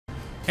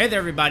Hey there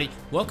everybody,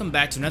 welcome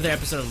back to another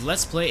episode of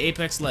Let's Play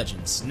Apex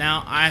Legends.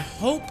 Now, I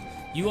hope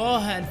you all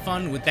had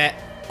fun with that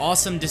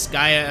awesome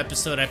Disgaea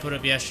episode I put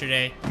up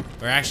yesterday.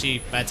 Or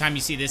actually, by the time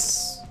you see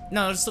this,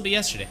 no, it'll still be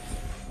yesterday.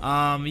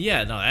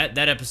 Yeah, no,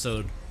 that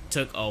episode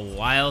took a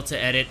while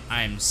to edit.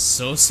 I'm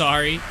so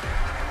sorry.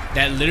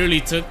 That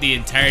literally took the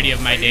entirety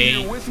of my day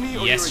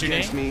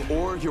yesterday.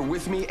 You're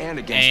with me and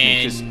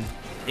against me.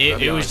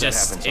 It was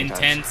just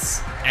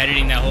intense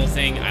editing that whole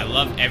thing. I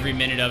love every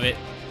minute of it.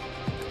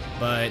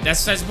 But that's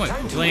besides the point.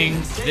 We're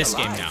playing this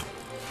game now.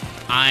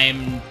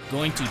 I'm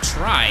going to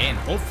try and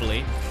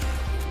hopefully,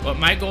 what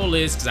my goal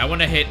is, because I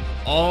want to hit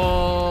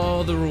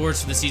all the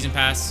rewards for the season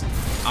pass.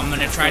 I'm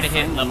going to try to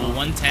hit level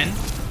 110,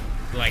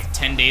 like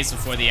 10 days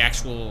before the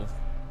actual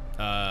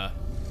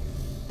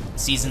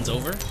season's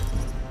over.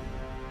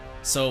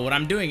 So what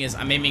I'm doing is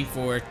I'm aiming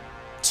for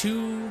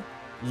 2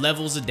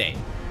 levels a day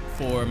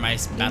for my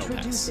battle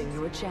pass.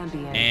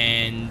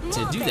 And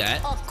to do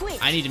that,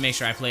 I need to make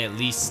sure I play at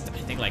least, I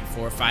think, like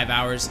 4 or 5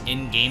 hours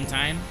in game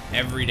time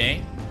every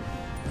day.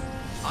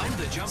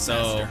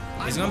 So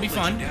it's gonna be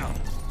fun.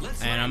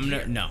 And I'm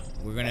gonna, no,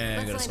 we're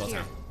gonna go to Skull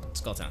Town.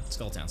 Skull Town,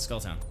 Skull Town, Skull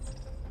Town.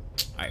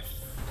 Alright,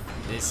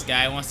 this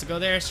guy wants to go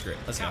there. Screw it,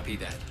 let's go.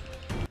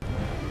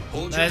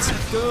 Let's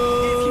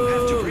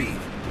go.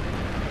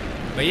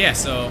 But yeah,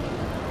 so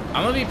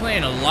I'm gonna be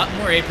playing a lot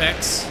more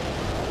Apex.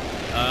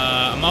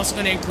 I'm also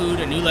going to include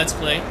a new Let's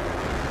Play,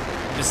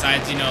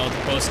 besides, you know, the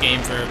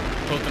post-game for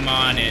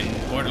Pokemon and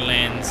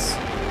Borderlands,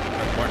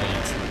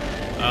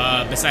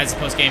 besides the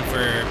post-game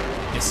for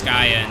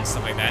Disgaea and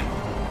stuff like that.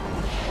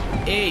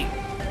 Hey!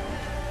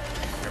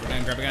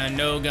 Grab a gun,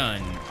 no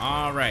gun.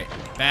 Alright,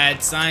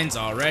 bad signs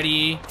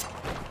already.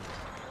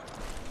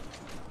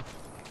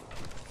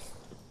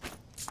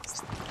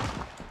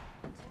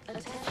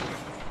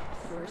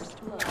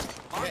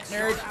 Get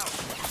nerd.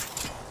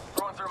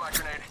 Throwing through my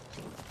grenade.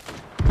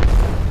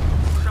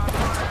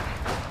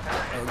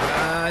 Oh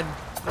god.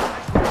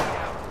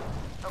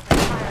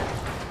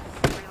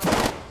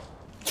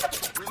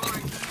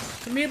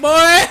 Come here,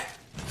 boy!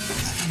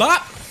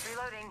 Bop!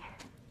 Reloading.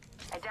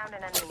 I downed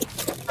an enemy.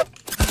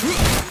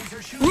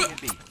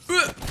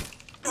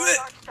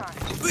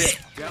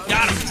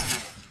 Got him!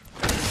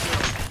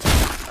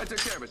 I took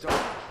care of it, dog.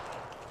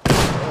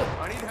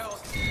 I need help.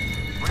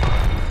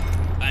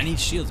 I need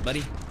shields,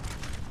 buddy.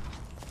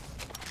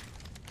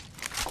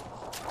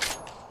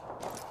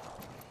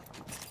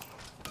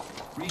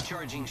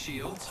 Recharging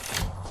shields.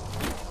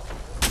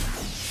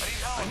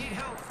 I need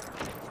help.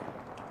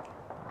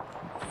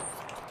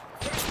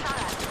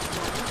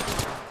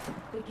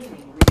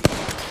 Reloading.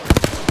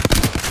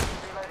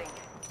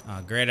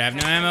 Oh, great, I have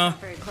no ammo.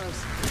 Very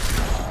close.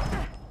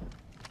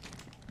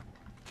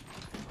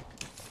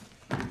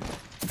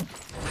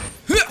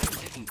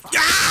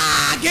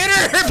 Ah, get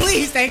her!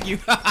 Please, thank you.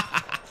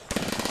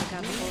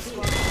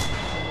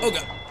 Oh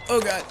god,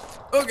 oh god,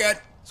 oh god.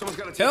 Someone's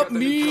got to take Help out the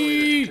me.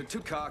 nuclear. You're too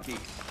cocky.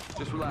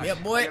 Just relax. Yeah,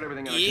 boy. I got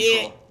everything under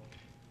Yeah. control.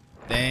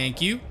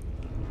 Thank you.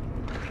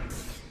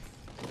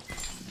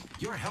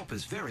 Your help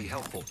is very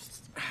helpful.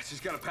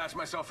 Just gotta patch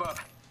myself up.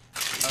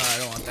 I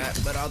don't want that,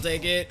 but I'll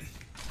take it.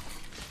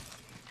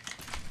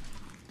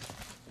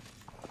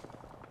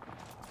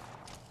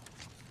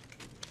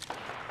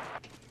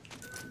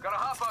 Gotta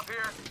hop up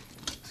here.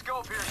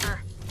 Skull piercer.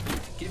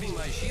 Giving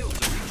my shields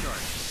a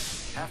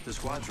recharge. Half the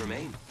squads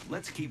remain.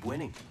 Let's keep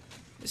winning.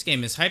 This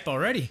game is hype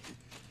already.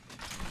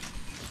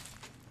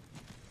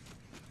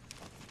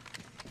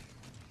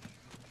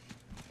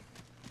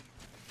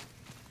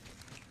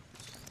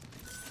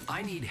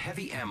 I need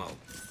heavy ammo.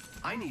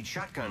 I need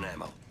shotgun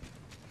ammo.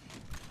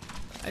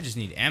 I just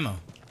need ammo.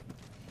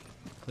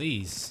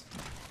 Please.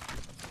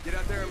 Get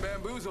out there and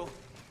bamboozle.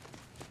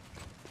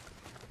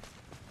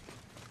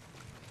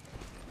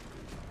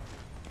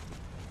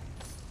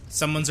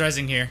 Someone's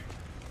resing here.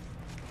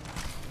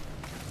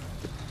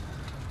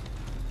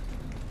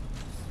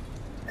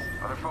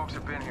 Other folks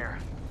have been here.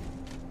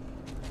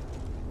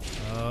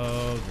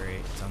 Oh,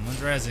 great. Someone's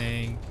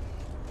resing.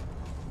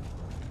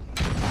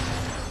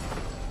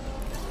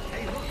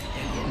 Hey, look,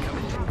 an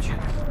incoming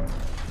dropship.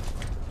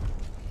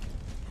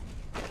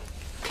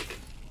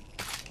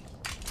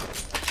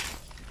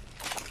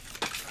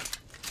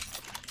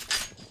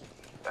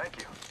 Thank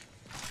you.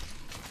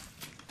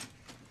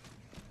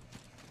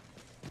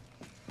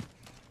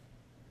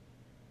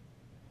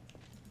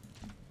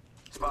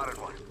 Spotted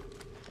one.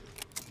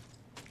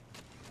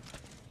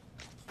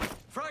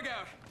 Frag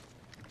out.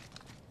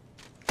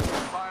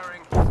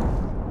 Firing.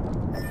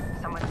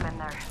 Someone's been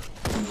there.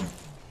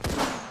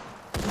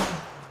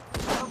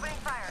 Opening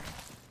fire.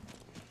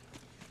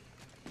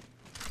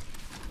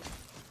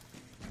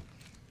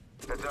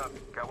 Heads up.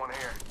 Got one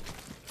here.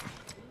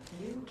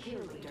 New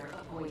kill leader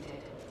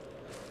appointed.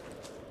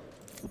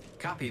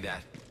 Copy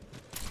that.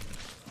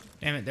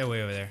 Damn it, they're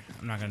way over there.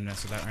 I'm not gonna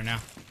mess with that right now.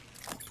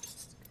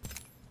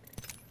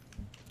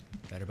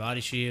 Better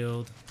body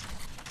shield.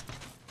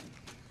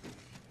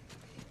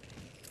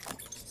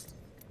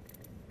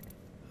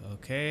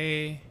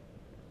 Okay.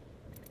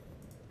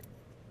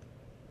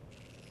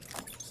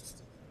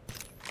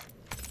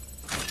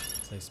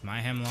 Place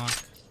my hemlock.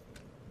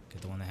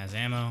 Get the one that has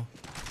ammo.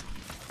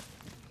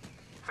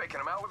 Faking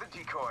him out with a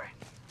decoy.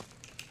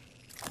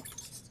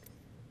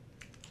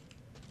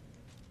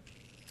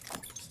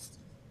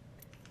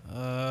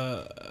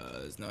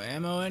 There's no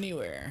ammo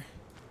anywhere.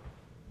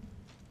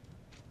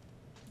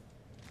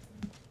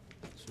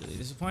 It's really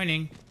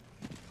disappointing.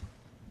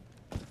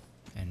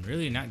 And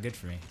really not good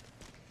for me.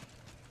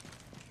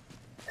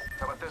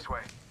 How about this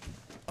way?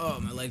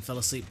 Oh, my leg fell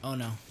asleep. Oh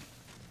no.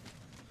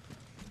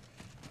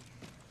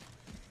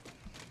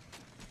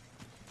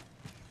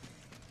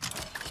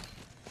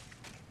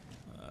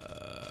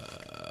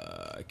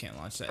 I can't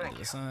launch that into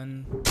the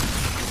sun. Another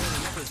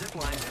zip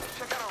line.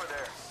 Check out over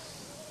there.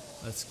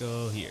 Let's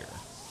go here.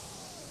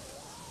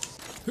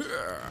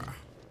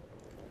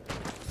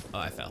 Oh,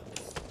 I fell.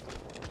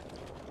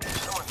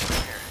 Someone's in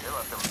here. You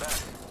left them back.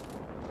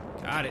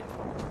 Got it.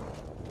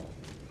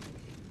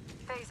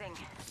 Phasing.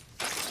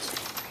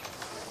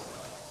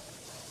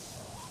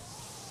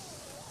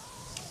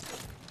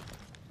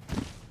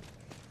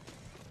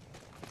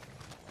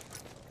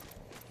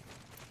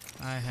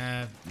 I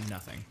have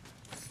nothing.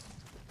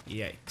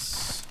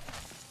 Yikes.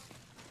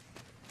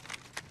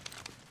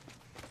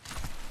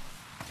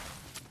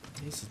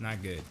 This is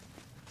not good.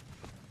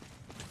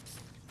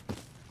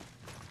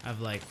 I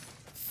have like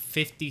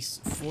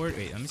 54.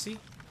 Wait, let me see.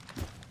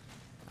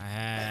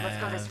 I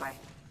Let's go this have way.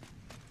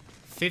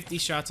 50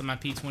 shots on my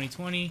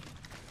P2020.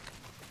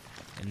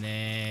 And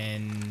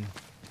then.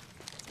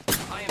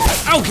 I am.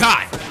 Oh,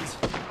 God! Friends.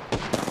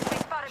 They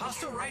spotted me.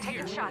 Hostile right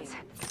Taking here. shots.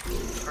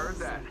 Heard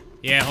that.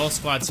 Yeah, whole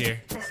squad's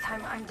here. This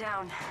time I'm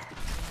down.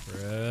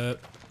 Bruh.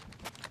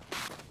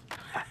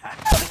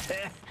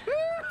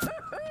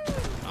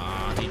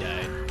 Aw, he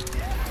died.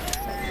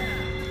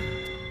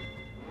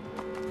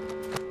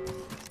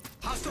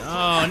 Hostile.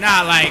 Oh,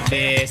 not like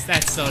this.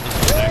 That's so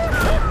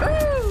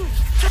disrespectful.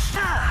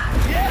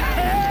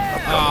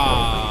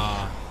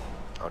 Aw.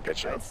 I'll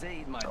get you. I'd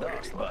say eat my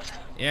dogs, but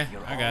Yeah,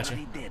 you're I got you.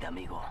 already dead,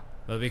 amigo.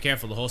 But be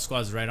careful, the whole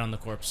squad's right on the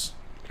corpse.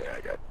 Yeah,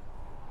 I got.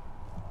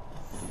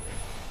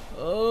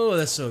 Oh,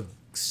 that's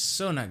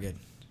so not good.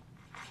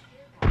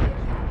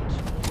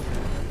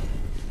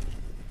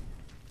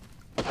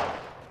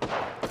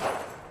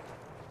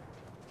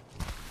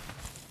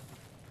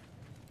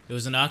 It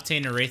was an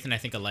Octane, a Wraith, and I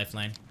think a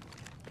Lifeline.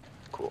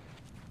 Cool.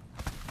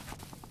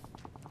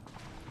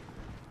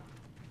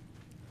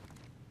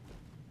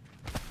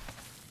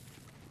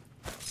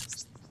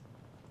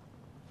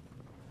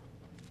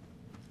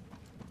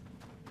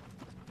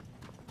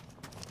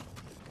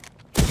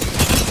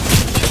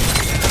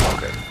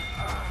 Okay.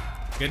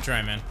 Good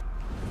try, man.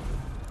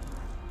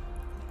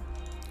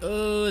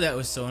 Oh, that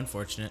was so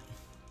unfortunate.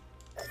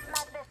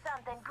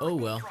 Oh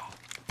well.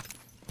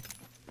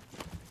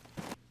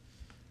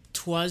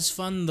 'Twas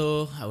fun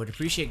though. I would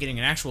appreciate getting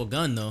an actual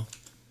gun though.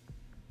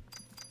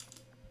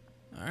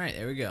 Alright,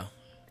 there we go.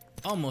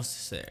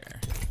 Almost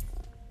there.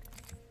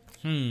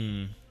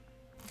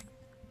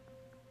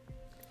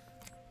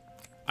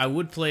 I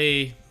would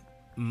play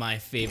my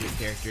favorite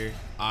character,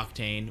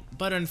 Octane,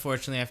 but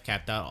unfortunately I've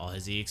capped out all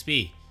his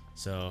EXP.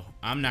 So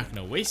I'm not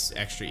gonna waste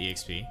extra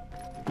EXP.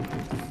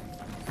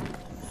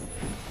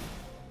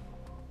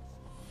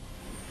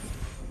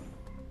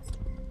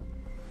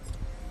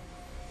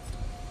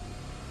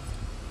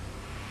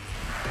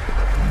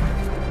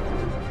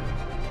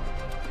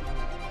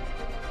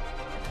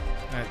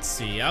 Let's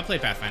see, I'll play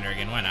Pathfinder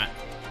again, why not?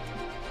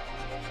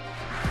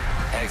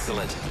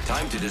 Excellent.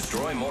 Time to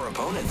destroy more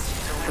opponents.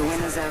 The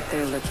wind is out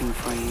there looking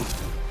for you.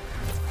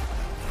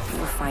 It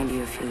will find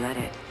you if you let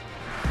it.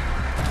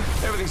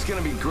 Everything's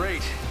gonna be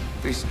great.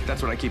 At least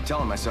that's what I keep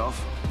telling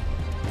myself.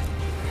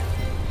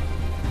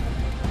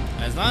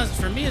 As long as,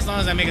 for me, as long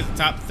as I make it the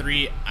top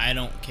 3, I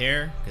don't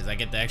care, because I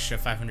get the extra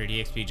 500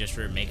 EXP just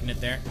for making it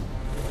there.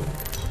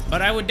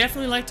 But I would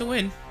definitely like to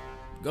win.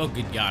 Oh,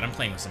 good God, I'm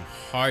playing with some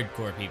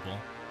hardcore people.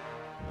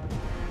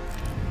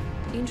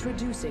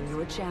 Introducing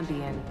your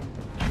champion.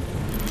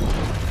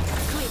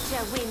 Quit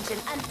your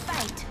whinging and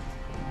fight.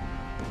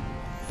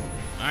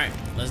 Alright,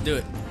 let's do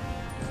it.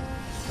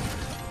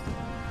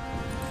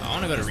 I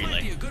want to go to This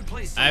might be relay. a good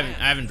place to I land.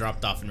 haven't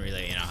dropped off in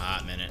relay in a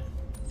hot minute.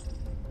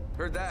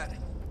 Heard that.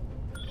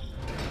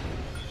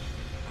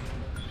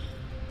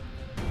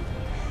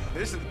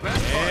 This is the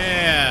best part.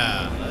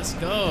 Yeah, let's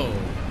go.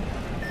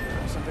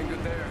 Something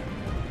good there.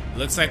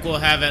 Looks like we'll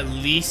have at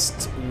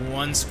least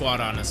 1 squad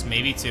on us,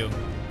 maybe 2.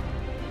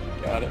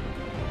 Got it.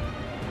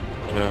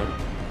 Yeah.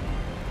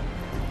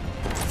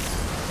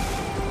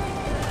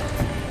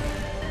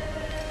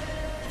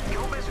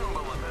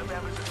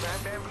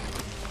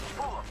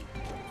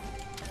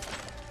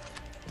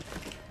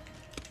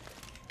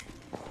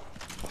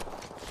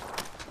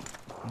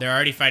 They're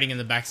already fighting in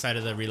the backside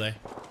of the relay.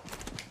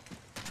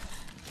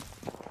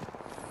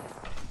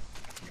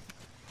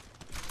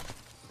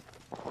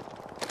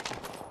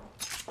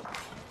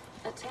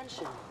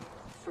 Attention.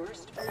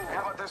 First blood.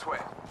 How about this way?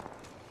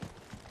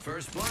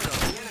 First blood on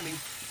the enemy.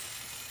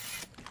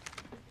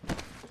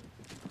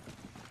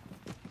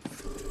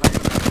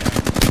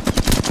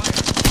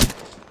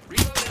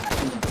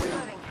 Reloading.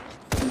 Reloading.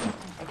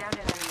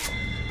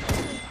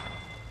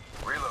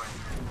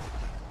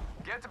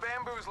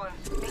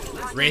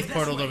 Wraith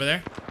portaled over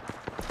there.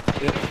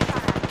 Yep.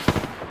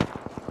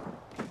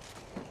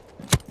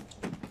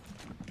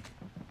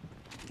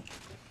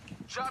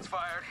 Shots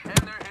fired, and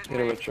they're hitting Hit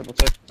her me. with triple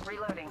take.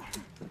 Reloading.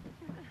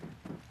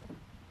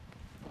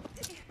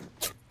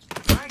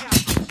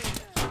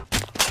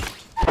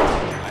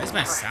 Why is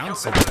my sound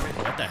so low?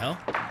 What the hell?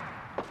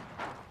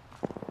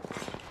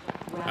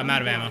 I'm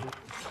out of ammo.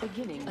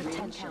 Beginning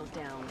ring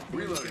countdown.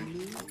 Reloading.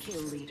 New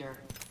kill leader.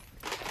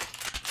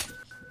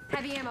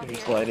 Heavy ammo here.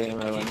 Sliding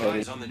ammo and Keep heavy.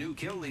 eyes on the new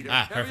kill leader.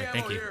 Ah, Heavy perfect.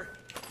 ammo Thank you. here.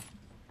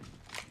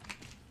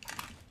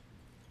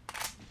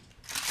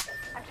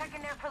 I'm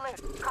checking there for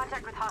loot.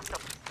 Contact with hostile.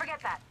 Forget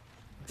that.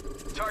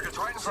 Target's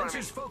right in front of me.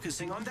 Sensors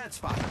focusing on that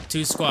spot.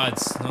 2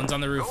 squads. One's on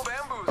the roof. Go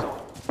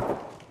bamboozle.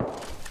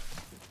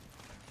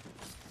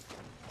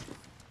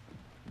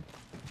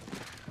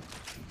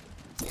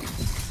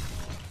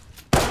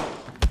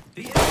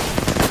 The enemy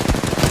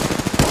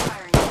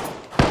Firing.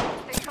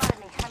 They spotted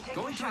me. I'm taking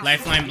going to shots.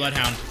 Lifeline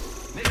Bloodhound.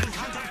 making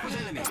contact with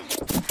enemy.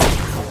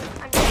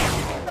 I'm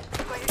down.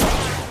 Going to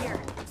take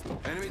here.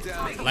 Enemy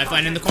down.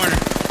 Lifeline in the corner.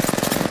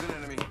 There's an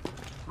enemy.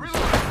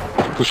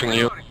 Reloading. Pushing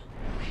you. Reloading.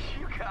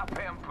 You got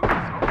bamboozled.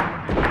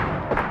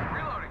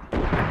 Reloading.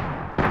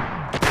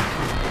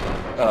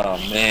 Oh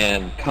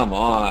man, come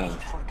on.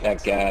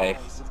 That guy.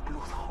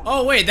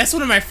 Oh, wait. That's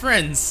one of my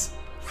friends.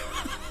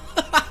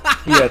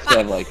 He has to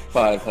have like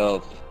 5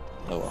 health.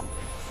 Oh well.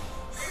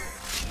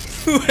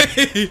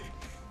 Wait.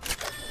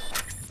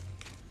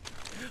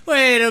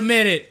 Wait a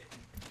minute.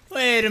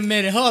 Wait a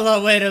minute. Hold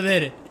on. Wait a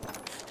minute.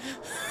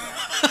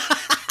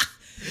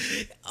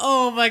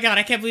 Oh my god.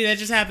 I can't believe that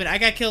just happened. I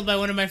got killed by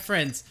one of my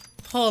friends.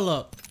 Hold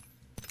up.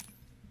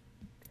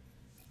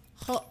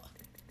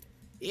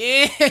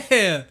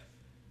 Yeah.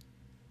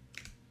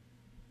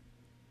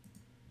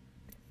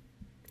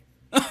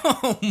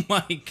 Oh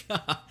my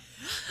god.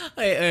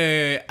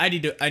 Hey, I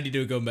need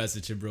to go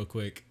message him real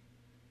quick.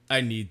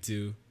 I need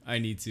to.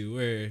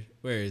 Where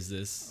is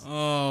this?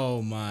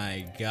 Oh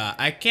my god.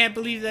 I can't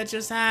believe that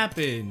just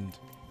happened.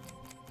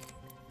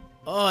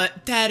 Oh,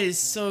 that is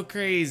so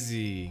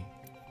crazy.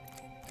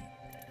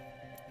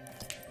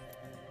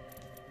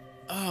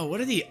 Oh,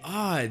 what are the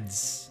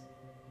odds?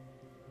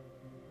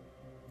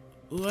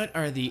 What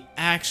are the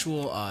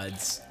actual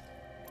odds?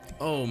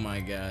 Oh my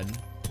god.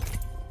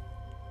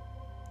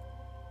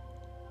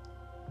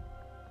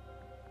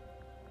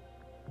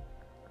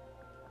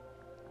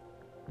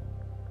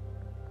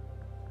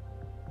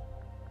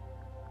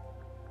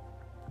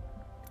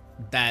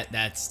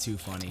 That's too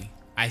funny.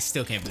 I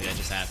still can't believe that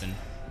just happened.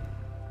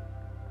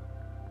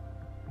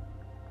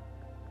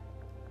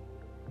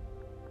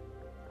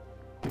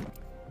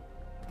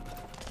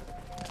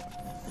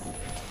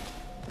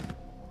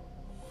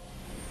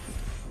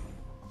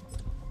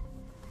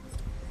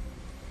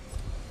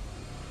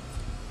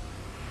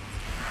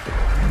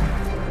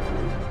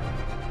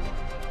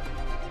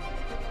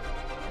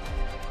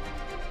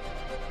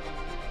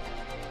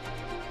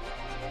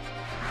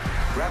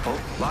 Grapple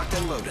locked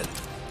and loaded.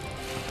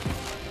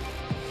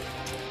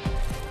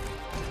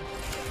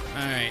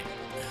 Alright.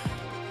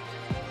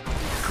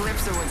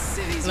 Calypso and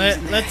cities.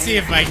 Let's see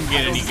if I can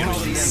get any good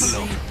ones.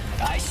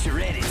 I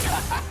shredded.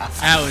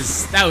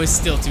 That was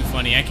still too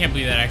funny. I can't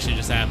believe that actually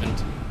just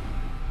happened.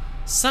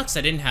 Sucks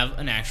I didn't have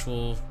an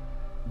actual,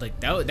 like,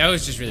 that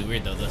was just really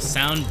weird though. The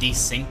sound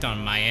desynced on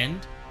my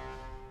end.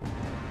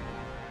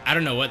 I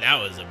don't know what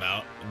that was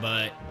about,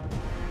 but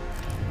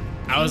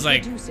I was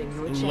like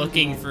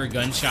looking for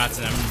gunshots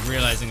and I'm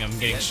realizing I'm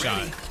getting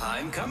shot.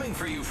 I'm coming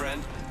for you,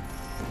 friend.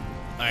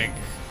 Like,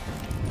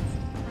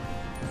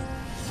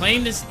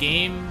 playing this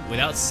game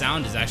without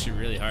sound is actually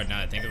really hard now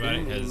that I think about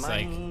it, because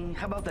like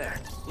How about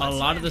that? a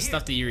lot of the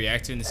stuff that you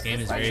react to in this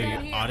game is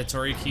very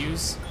auditory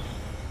cues,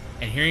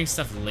 and hearing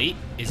stuff late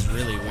is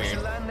really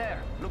weird. Land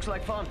there. Looks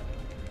like fun.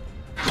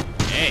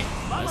 Hey,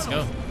 let's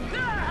go.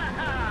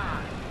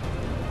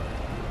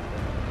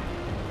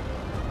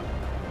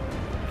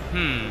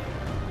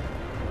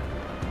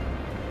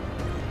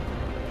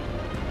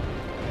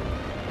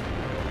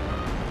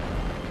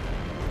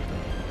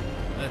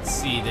 Let's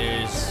see,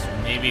 there's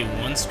maybe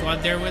one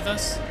squad there with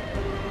us.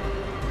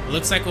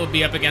 Looks like we'll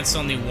be up against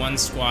only one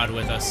squad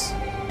with us.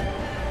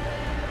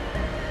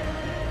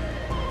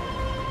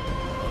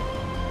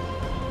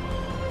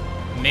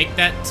 Make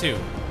that 2.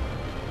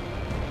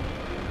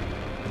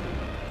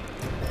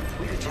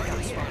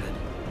 Target spotted.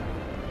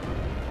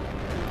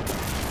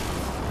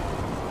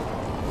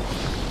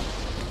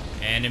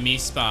 Enemy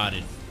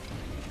spotted.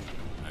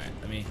 Alright,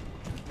 let me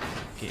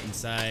get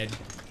inside.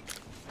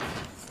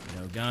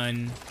 No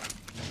gun.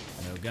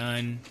 No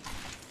gun.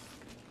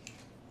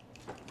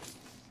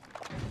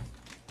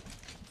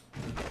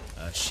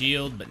 A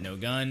shield, but no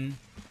gun.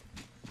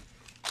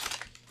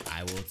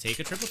 I will take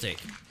a triple take.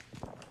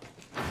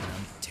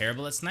 I'm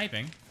terrible at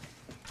sniping.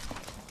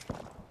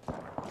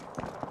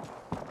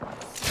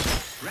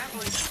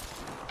 Grappling.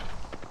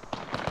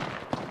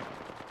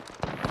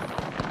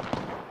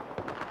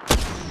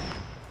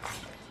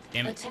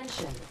 Damn it.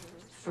 Attention.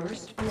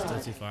 First Still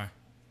blood. too far.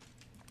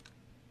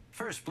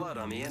 First blood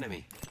on the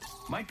enemy.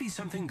 Might be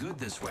something good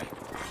this way.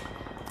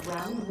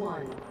 Round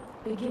 1.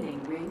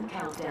 Beginning ring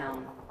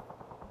countdown.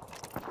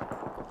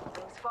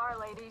 Things far,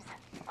 ladies.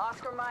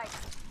 Oscar Mike.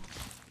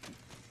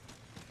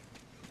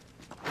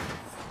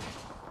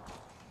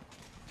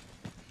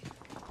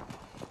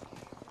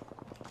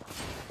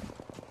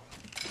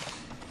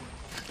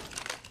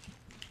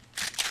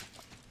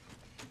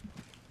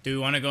 Do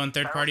we want to go in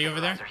third party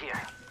over there?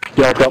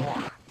 Yeah, come.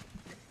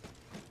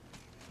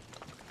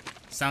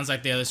 Sounds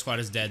like the other squad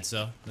is dead,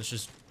 so let's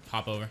just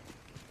hop over.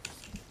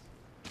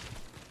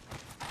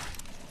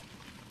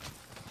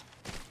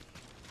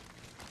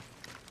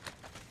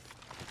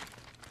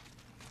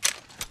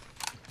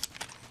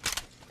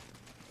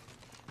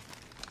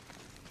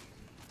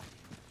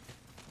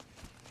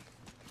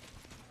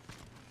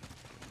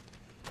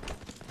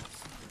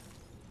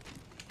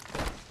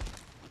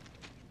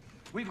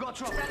 We've got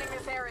trouble. Sending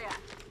this area.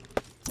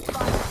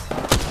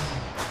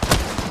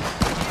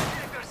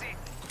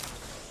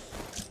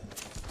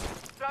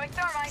 Throwing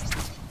thermite.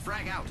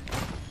 Frag out.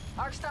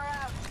 Arc star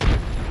out.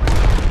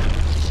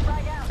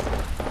 Frag out.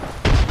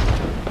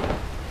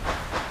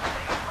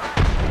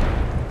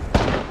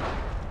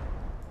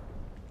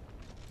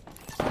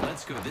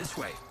 Let's go this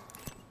way.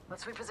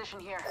 Let's reposition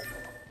here.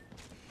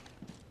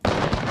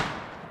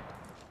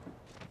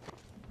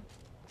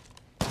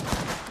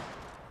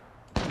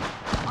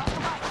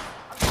 Oscar Mike.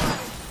 I'm sorry.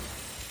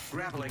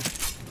 Grappling.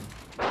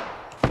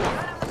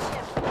 Right on the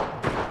ship.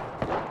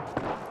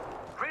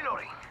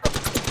 Reloading.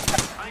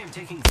 I am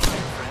taking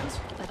fire, friends.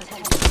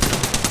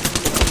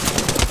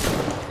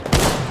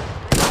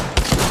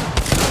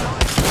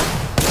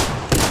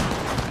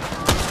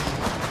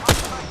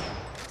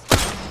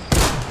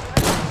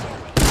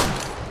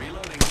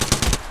 Reloading.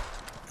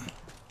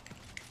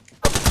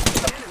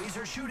 Enemies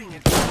are shooting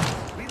at me.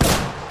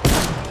 Reloading.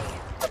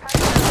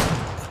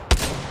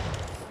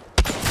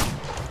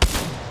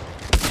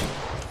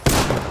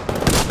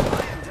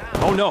 I am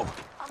down. Oh no.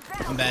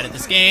 I'm bad at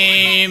this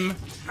game.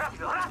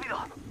 Rápido,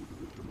 rápido.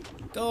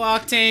 Go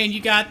Octane,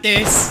 you got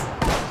this.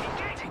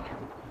 Engaging.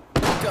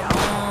 Come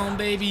on,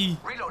 baby.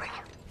 Reloading.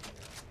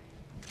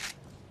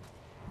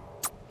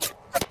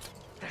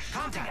 There's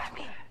something at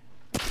me.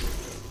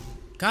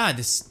 God,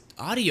 this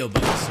audio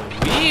bug is so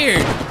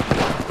weird.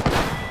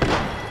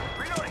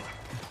 Reloading.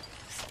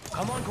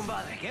 Come on,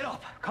 compadre. Get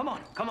up. Come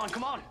on, come on,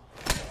 come on.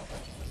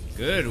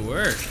 Good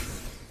work.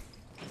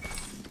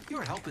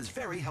 Your help is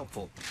very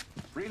helpful.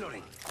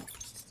 Reloading.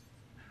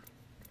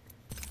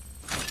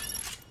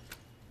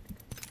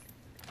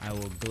 I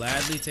will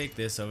gladly take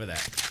this over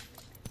that.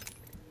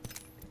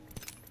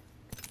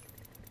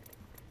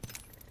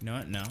 You know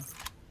what? No.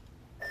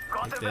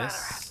 Got Like the banner.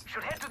 this.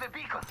 Should head to the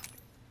beacon.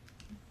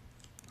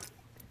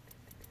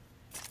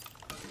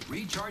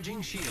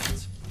 Recharging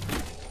shields.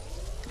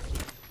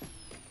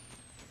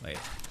 Wait.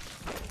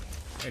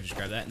 I just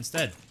grab that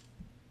instead.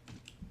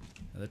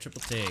 Another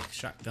triple take.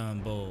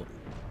 Shotgun bolt.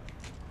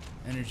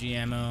 Energy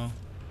ammo.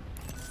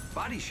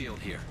 Body shield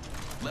here.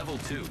 Level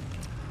 2.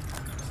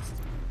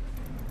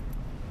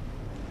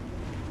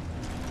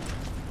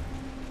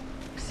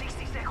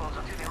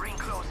 Until the ring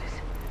closes.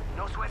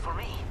 No sweat for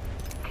me.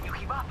 Can you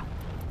keep up?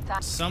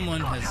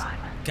 Someone has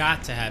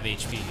got to have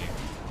HP here.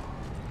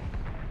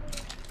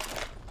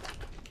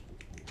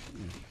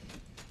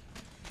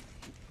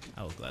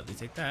 I will gladly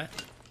take that.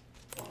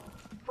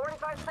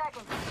 45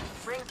 seconds.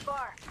 Rings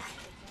far.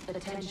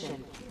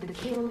 Attention. The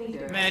kill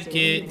leader Med has been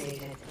kit.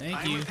 eliminated. Thank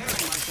I'm you. repairing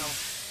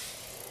myself.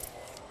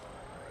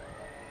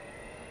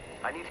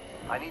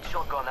 I need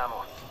shotgun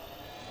ammo.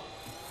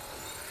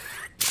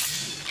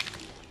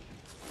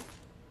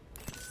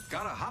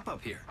 Gotta hop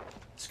up here.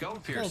 Skull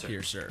Skull piercer.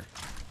 piercer.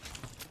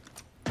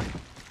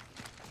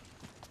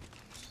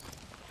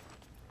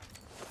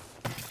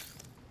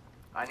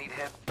 I need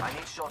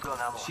shotgun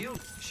ammo.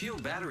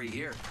 Shield battery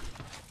here.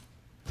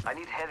 I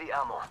need heavy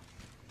ammo.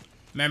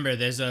 Remember,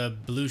 there's a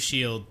blue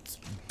shield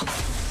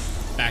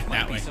back Might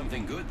that be way.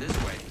 something good this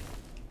way.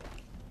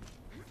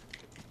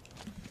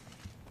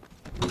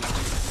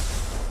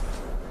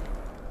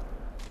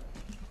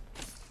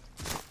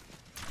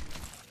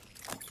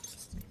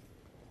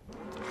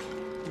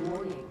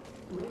 Warning.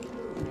 Ring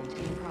movement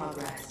in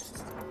progress.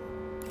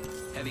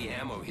 Heavy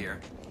ammo here.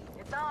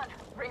 It's on.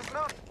 Rings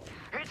move.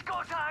 It's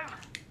go time.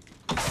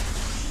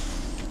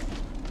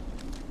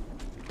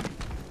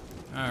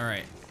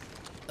 Alright.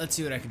 Let's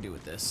see what I can do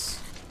with this.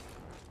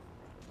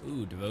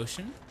 Ooh,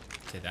 devotion.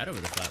 Take that over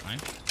the flatline.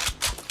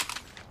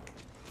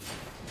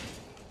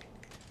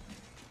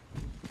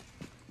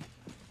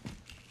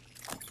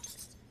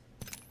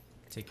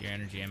 Take your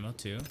energy ammo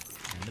too.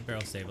 And the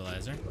barrel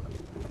stabilizer.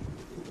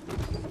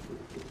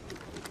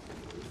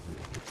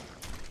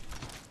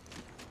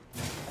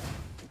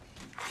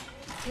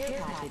 Care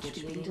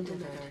package being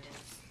delivered.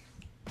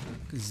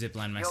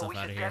 Zipline myself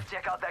out of here.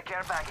 Check out that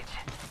care package.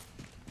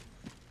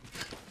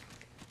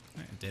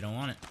 Alright, if they don't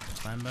want it, it's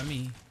fine by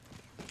me.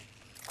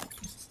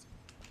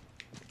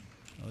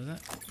 What was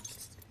that?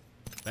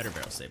 Better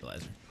barrel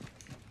stabilizer.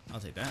 I'll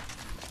take that.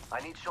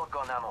 I need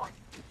shotgun ammo.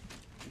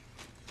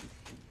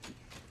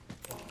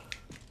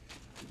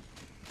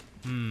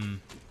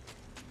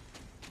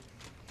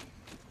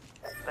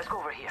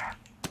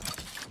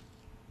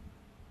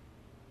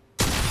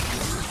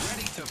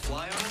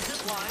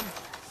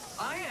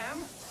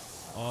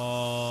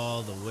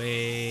 all the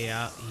way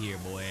out here,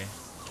 boy.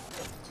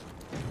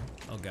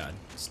 Oh god,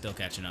 still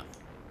catching up.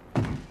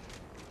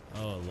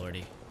 Oh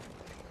lordy.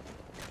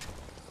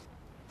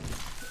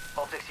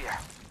 Optics here.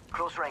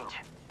 Close range.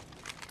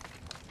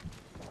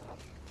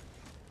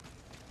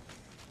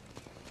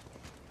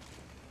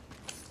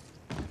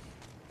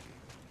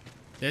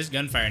 There's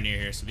gunfire near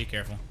here, so be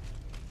careful.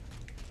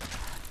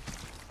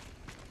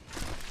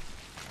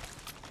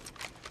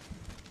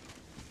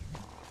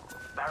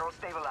 Barrel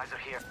stabilizer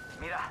here.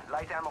 Mira,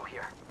 light ammo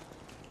here.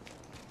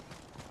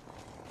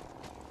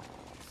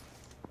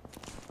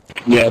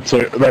 Yeah, it's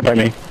right by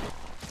me.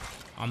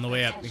 On the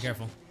way up, be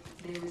careful.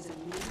 There is a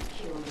new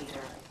kill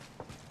leader.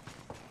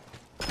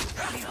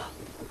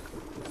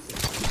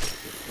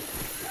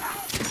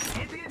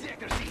 Hit the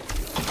ejector seat.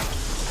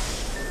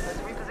 Let's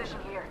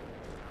reposition here.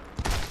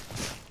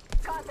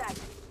 Contact.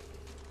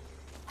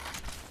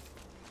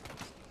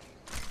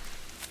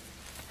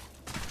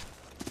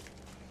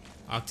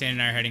 Octane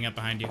and I are heading up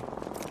behind you.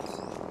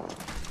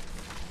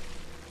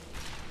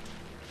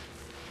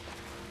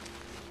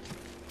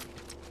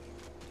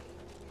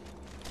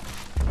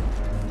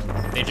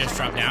 They just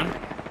dropped down.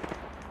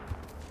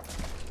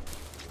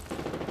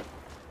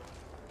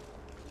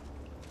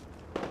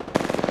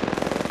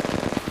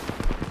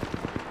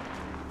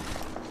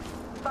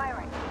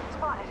 Firing.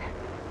 Spotted.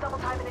 Double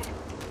timing it.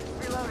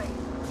 Reloading.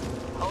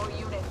 Whole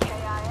unit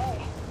KIA.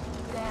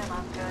 Damn,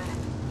 I'm good.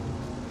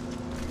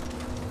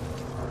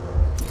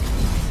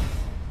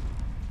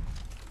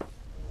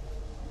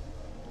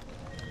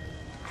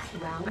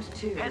 Round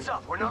 2. Heads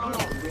up, we're not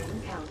alone.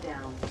 Ring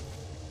countdown.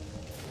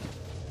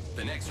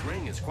 The next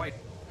ring is quite...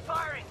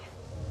 Firing.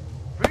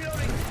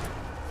 Reloading.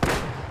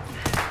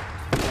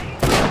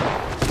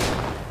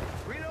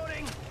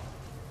 Reloading.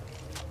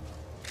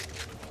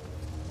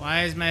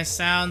 Why is my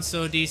sound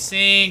so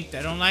desynced?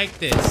 I don't like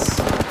this.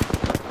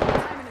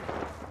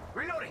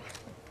 Reloading.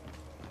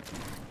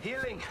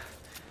 Healing.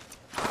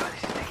 Ah,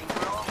 this is taking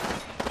too long.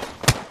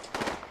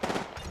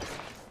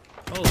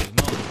 Holy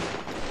moly.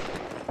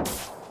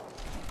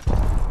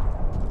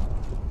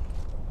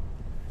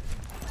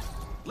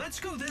 Let's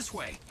go this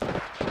way.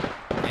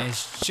 And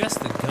it's just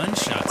the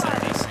gunshots that are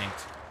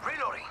desynced.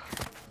 Reloading.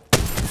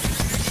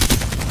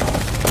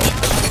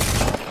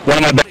 One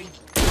of my back.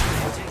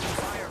 Taking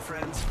fire,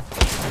 friends.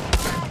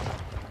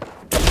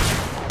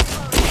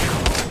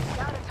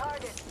 Got a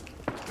target.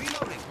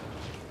 Reloading.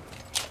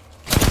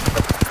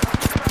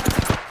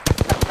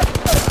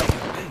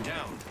 Men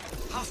down.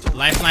 Hostile.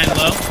 Lifeline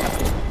low.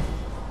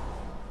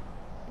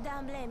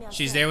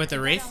 She's there with the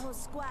Wraith.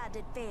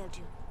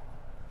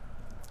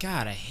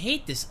 God, I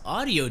hate this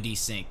audio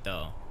desync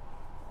though.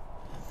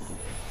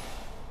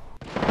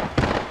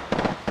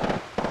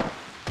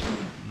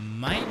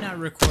 Might not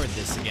record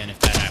this again if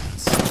that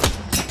happens.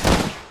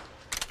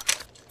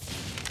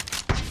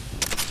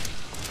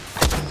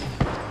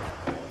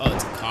 Oh,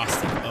 it's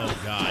caustic. Oh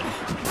god.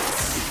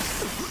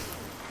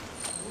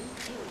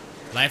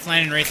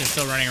 Lifeline and Wraith are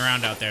still running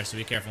around out there, so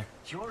be careful.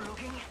 You're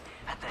looking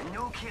at the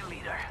new kill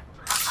leader.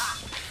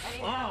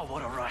 Oh,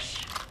 what a rush.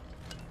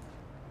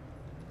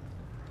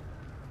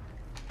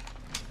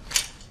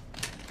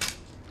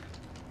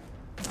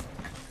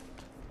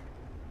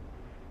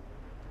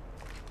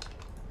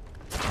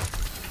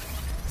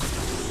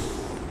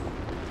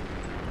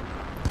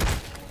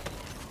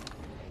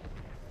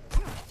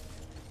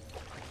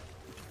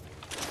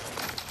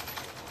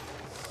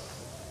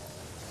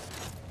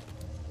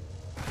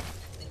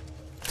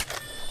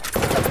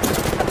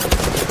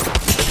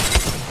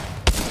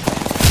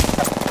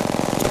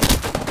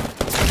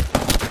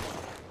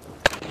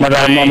 My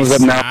bad, I'm almost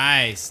up now.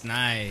 Nice,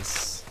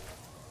 nice.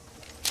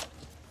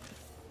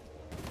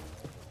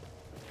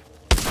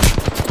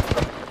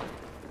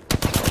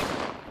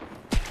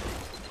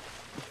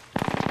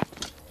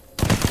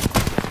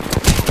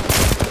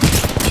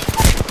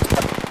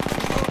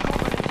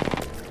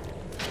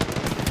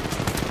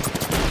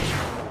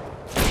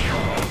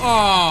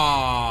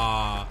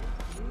 Oh,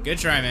 good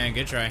try, man.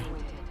 Good try.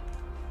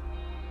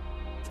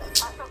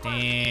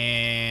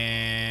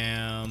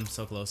 Damn,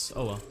 so close.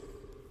 Oh well.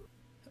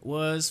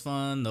 Was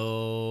fun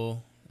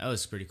though. That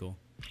was pretty cool.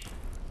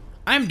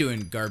 I'm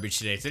doing garbage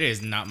today. Today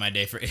is not my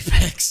day for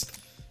Apex.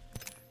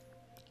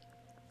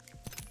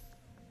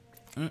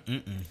 Let's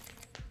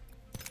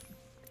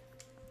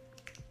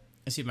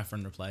see if my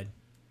friend replied.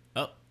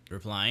 Oh,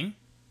 replying.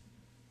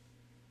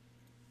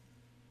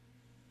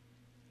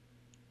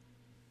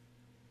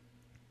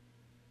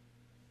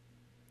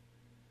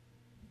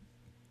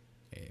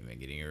 Okay, am I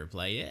getting a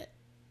reply yet?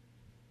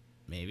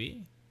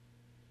 Maybe.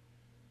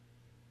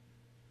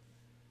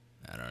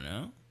 I don't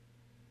know.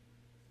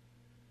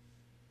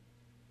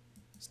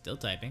 Still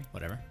typing,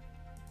 whatever.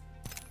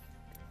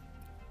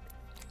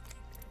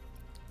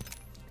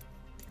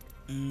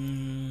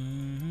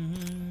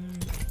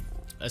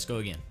 Let's go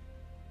again.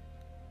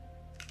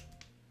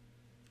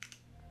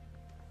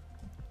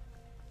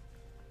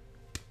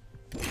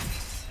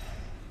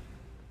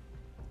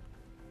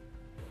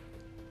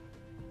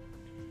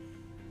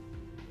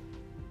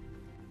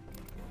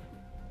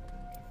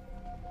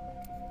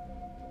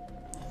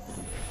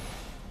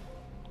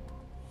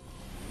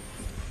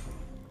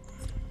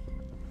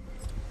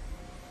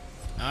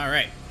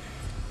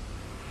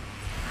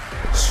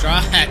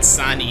 that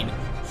Sanin.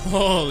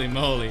 Holy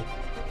moly.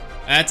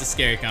 That's a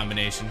scary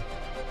combination.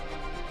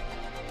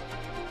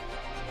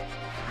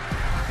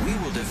 We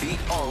will defeat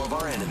all of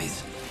our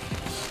enemies.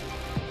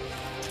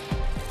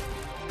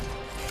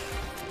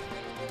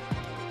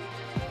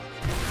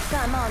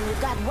 Come on,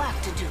 we've got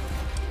work to do.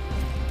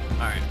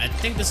 Alright, I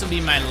think this will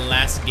be my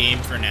last game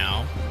for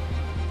now.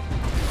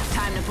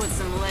 Time to put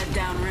some lead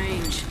down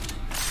range.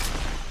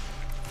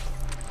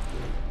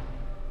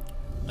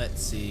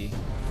 Let's see.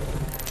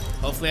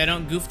 Hopefully I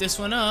don't goof this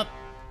one up.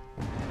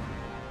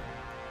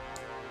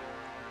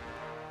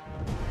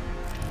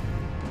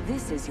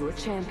 This is your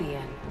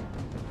champion.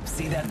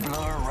 See that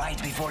blur right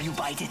before you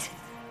bite it?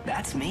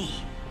 That's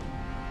me.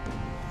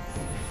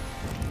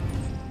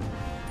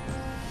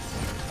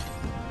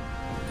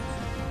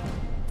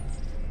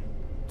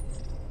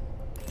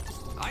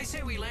 I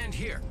say we land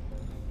here.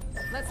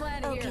 Let's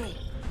land here. Okay.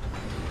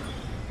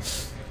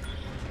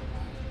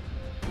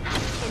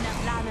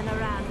 Enough running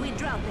around. We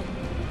drop it.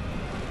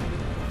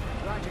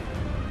 Roger.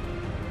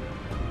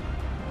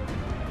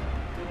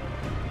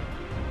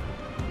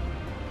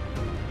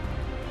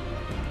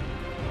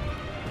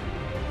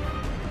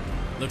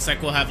 Looks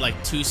like we'll have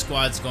like 2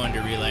 squads going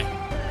to relay.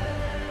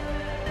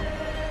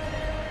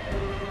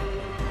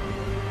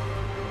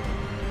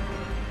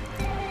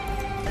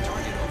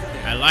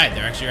 I lied,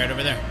 they're actually right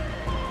over there.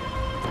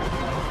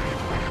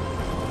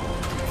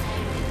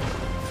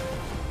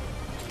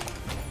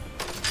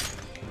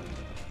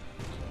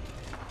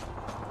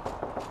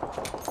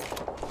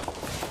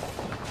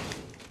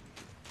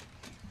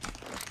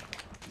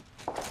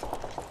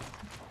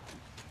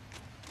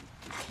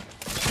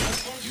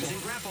 Using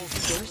grapple.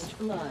 First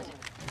blood.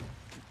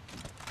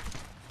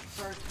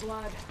 First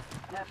blood.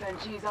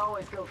 FNGs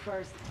always go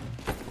first.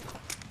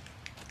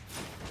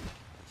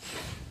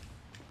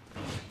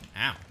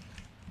 Ow.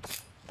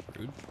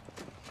 Rude.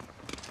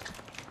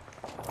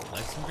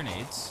 Like some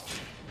grenades.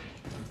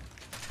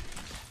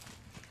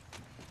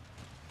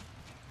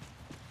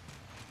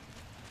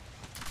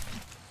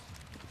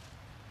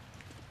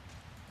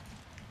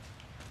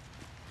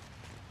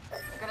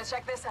 Gonna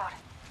check this out.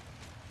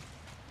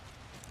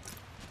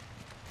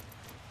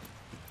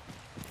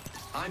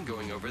 I'm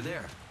going over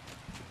there.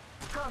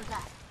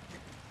 Contact.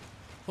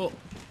 Oh,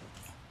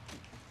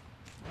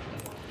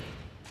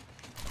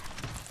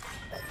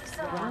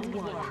 Round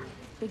one.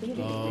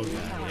 Beginning okay, ring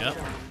yep.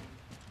 countdown.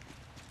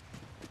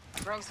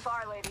 Rings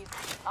far, ladies.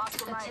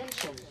 Oscar Mike.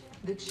 Attention.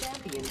 The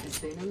champion has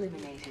been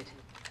eliminated.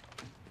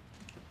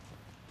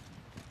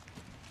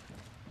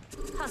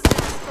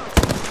 Hostile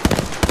spotted.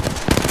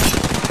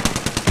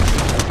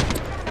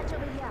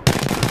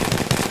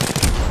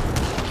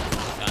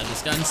 God,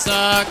 this gun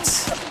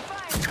sucks.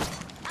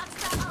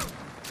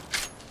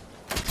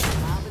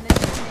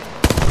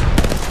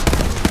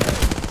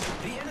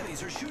 The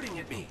enemies are shooting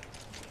at me.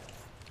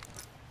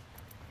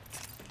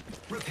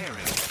 Repairing.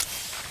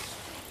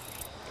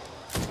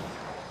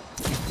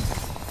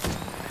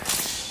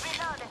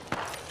 Reloaded.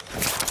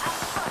 I'm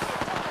spotted.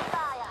 Taking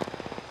fire.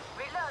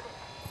 Reloaded.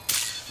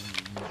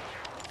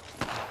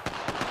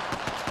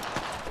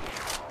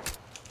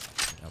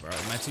 I'll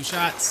borrow my 2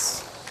 shots.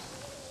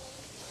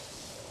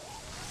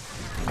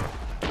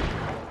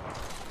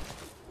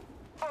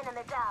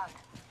 Enemy down.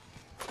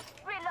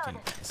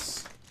 Reloaded.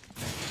 Nice.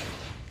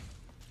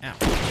 Ow.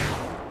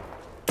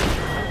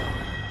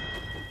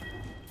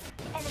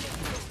 Enemy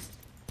killed.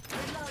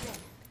 Reloaded.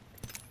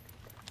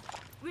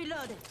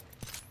 Reloaded.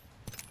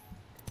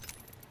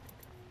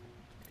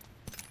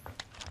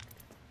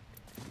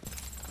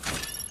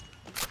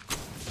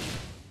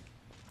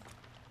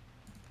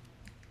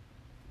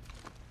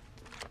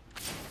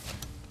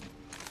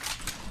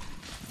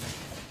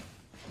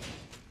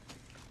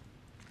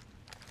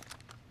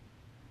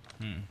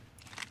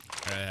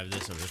 I have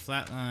this over the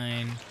flat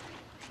line.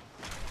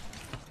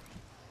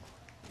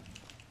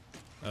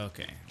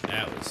 Okay,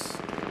 that was.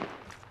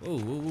 Ooh, ooh,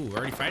 ooh, we're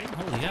already fighting?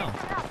 Holy hell.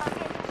 Stop, I'm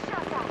getting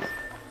shot at.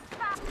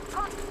 Stop.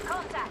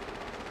 Contact.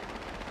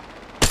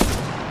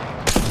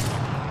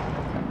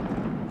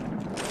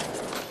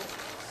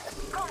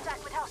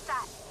 Contact with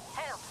hostile.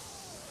 Help.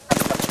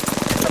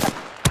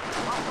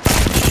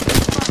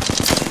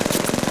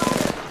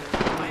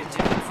 I am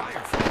taking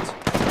fire, friends.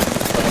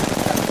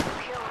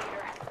 Kill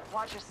leader.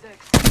 Watch your 6.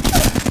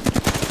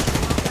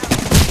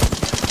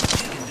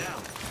 Taken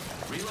down.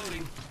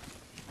 Reloading.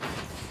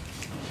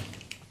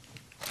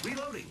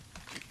 Reloading.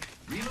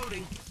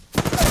 Reloading.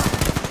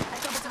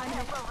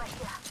 Over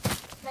here.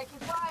 Taking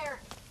fire.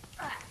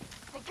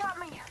 They got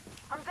me.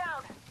 I'm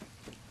down.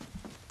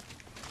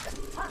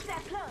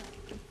 Hostile close.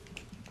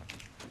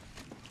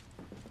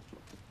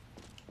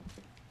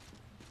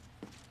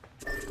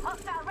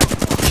 Hostile right.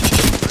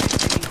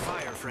 Taking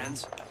fire, friends.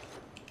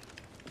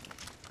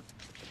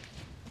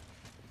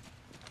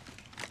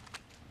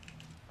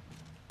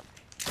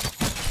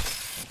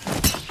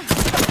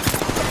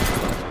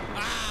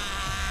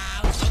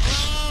 Ah, I was so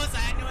close. I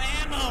had no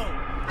ammo.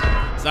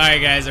 Sorry,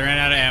 guys. I ran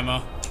out of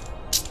ammo.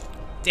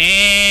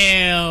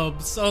 Damn.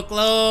 So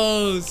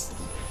close.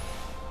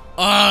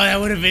 Oh, that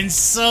would have been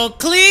so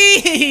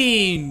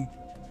clean.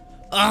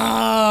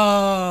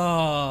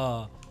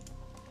 Oh!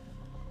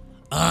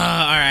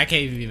 Alright, I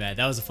can't even be mad.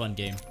 That was a fun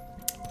game.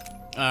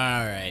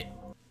 Alright.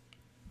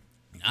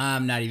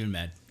 I'm not even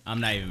mad. I'm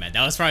not even mad.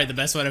 That was probably the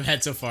best one I've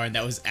had so far, and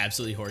that was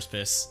absolutely horse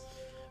piss.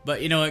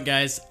 But you know what,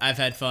 guys? I've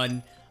had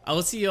fun. I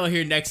will see you all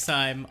here next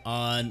time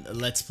on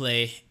Let's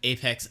Play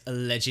Apex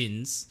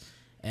Legends.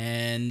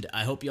 And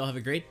I hope you all have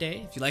a great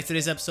day. If you liked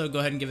today's episode, go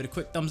ahead and give it a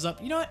quick thumbs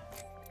up. You know what?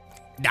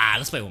 Nah,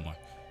 let's play one more.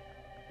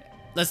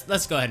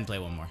 Let's go ahead and play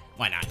one more.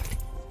 Why not?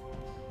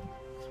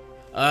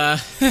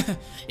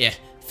 Yeah.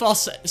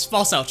 False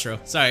outro.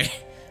 Sorry.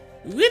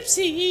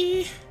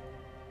 Whoopsie.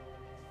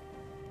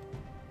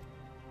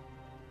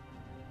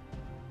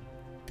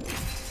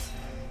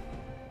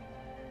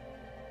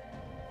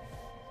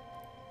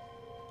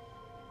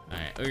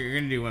 Alright, we're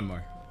gonna do one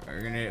more.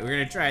 We're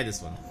gonna try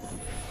this one.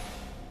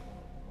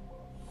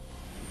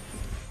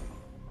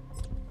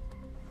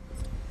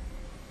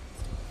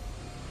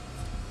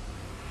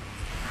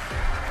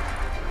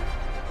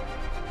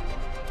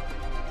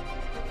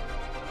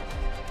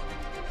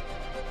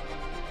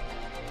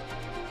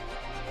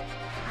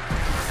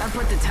 I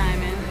put the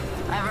time in.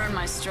 I've earned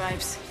my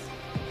stripes.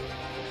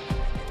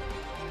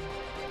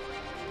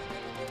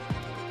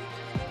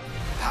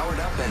 Powered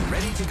up and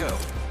ready to go.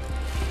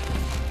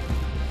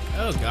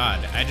 Oh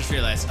god, I just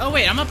realized. Oh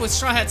wait, I'm up with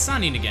Straw Hat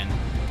Sanin again.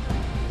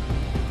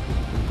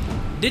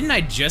 Didn't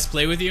I just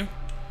play with you?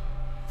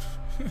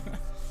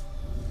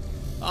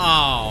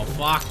 Oh,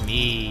 fuck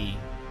me.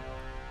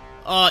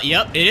 Oh,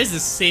 yep, it is the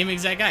same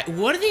exact guy.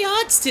 What are the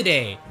odds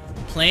today?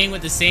 Playing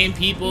with the same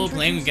people,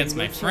 playing against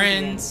my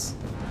friends.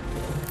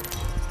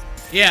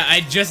 Yeah,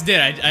 I just did.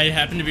 I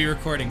happened to be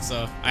recording,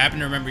 so I happen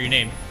to remember your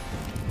name.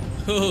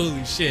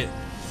 Holy shit.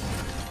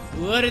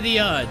 What are the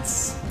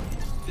odds?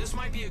 This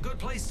might be a good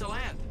place to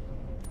land.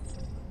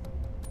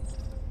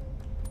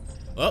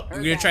 Well, we're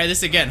gonna try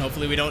this again.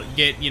 Hopefully we don't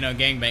get, you know,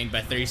 gangbanged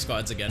by 30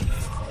 squads again.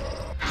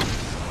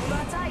 Hold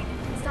on tight.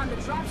 It's time to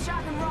drop,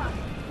 shock, and run.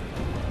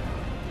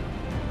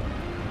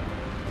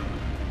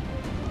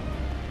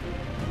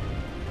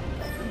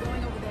 I'm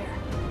going over there.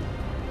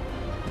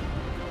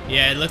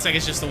 Yeah, it looks like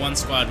it's just the one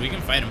squad. We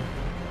can fight them.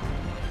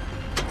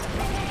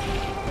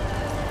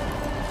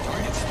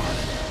 Target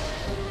spotted.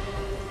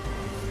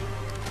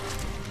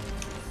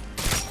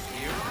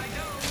 Here I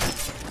go.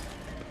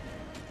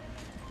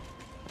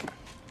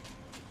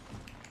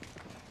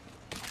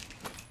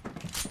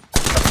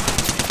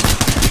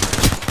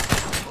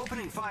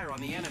 Opening fire on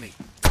the enemy.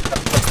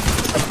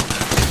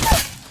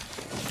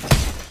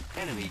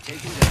 Enemy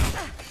taken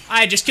down.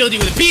 I just killed you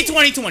with a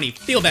P2020.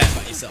 Feel bad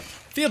about yourself.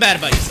 Feel bad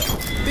about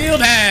yourself. Feel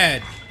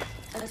bad.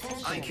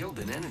 I killed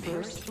an enemy.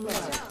 First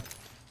blood.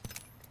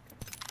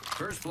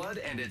 First blood,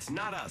 and it's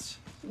not us.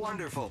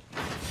 Wonderful.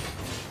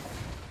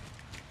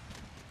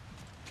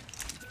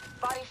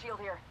 Body shield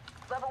here.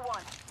 Level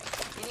 1.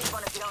 You need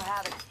one if you don't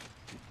have it.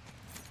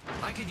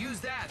 I could use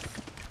that.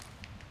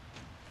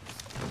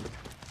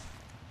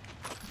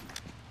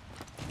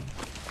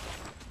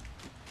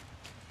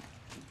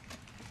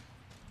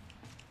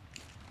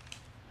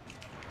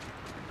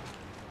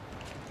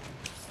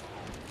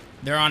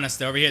 They're on us.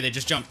 They're over here. They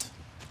just jumped.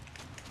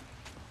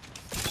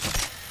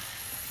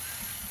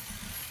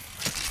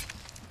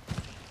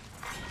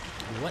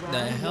 What the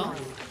hell?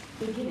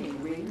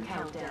 Beginning ring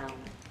countdown.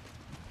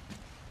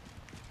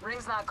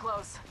 Ring's not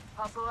close.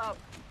 Hustle up.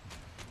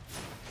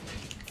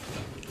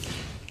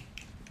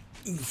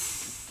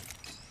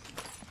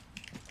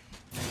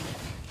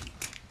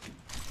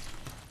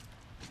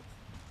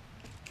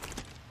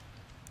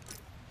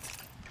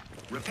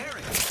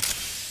 Repairing.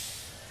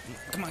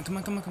 Come on, come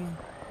on, come on, come on.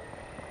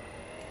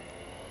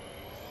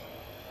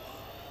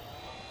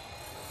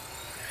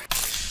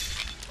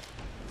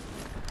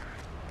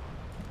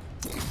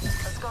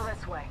 Let's go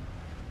this way.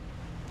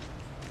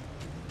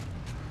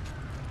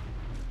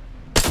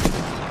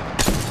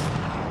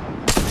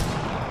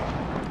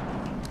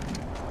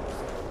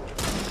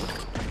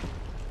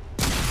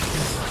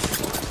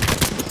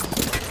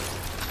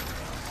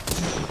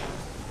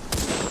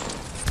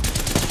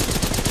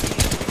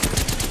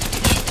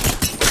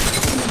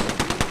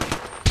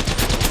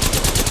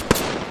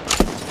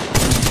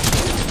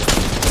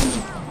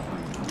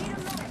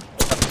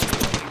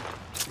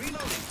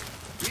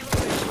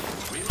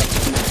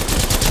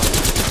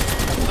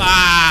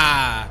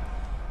 Ah!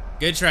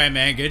 Good try,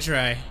 man. Good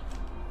try.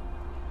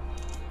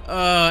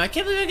 I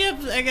can't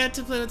believe I got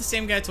to play with the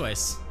same guy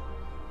twice.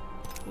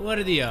 What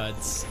are the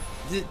odds?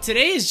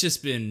 Today has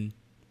just been...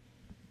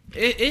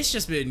 It's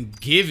just been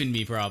giving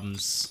me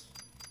problems.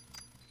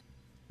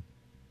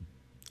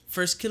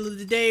 First kill of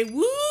the day.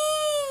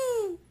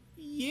 Woo!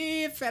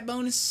 Yeah, fat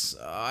bonus.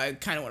 I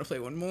kind of want to play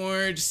one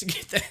more just to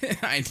get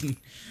that.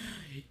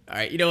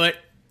 Alright, you know what?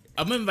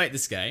 I'm going to invite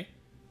this guy.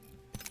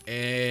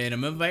 And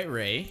I'm going to invite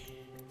Ray.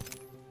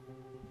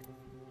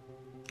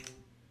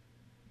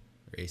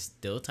 Ray's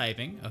still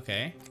typing.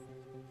 Okay.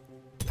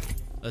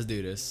 Let's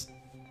do this.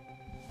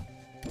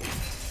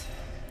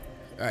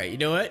 Alright, you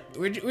know what?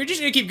 We're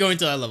just gonna keep going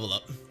till I level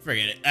up.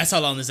 Forget it. That's how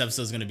long this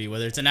episode's gonna be.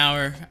 Whether it's an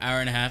hour, hour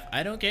and a half,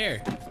 I don't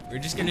care. We're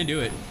just gonna do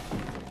it.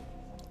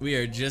 We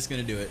are just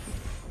gonna do it.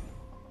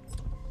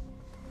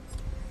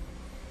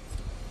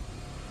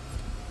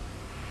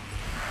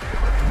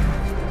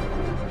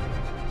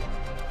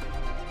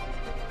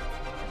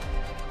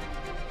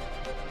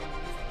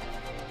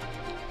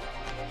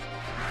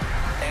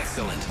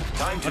 Excellent.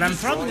 Time to What I'm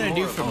probably destroy gonna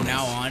do more from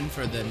now opponents.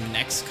 on for the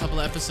next couple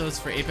episodes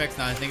for Apex,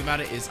 now that I think about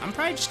it, is I'm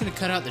probably just gonna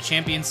cut out the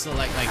champion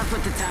select, like, I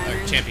put the time or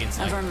in. champion I've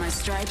select. earned my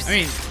stripes. I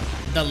mean,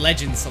 the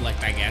legend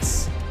select, I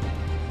guess.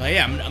 But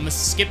yeah, I'm gonna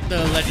skip the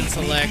legend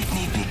select.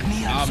 Pick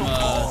me, I'm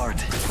so bored.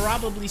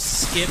 Probably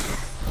skip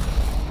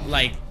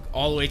like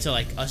all the way to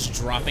like us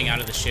dropping out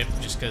of the ship,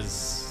 just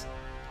because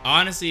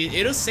honestly,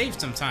 it'll save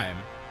some time.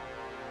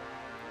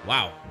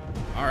 Wow.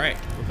 All right,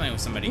 we're playing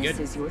with somebody This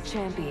good. is your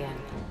champion.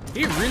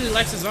 He really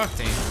likes his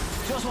octane.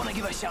 Just want to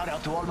give a shout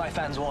out to all my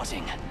fans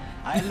watching.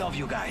 I love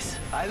you guys.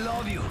 I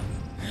love you.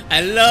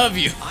 I love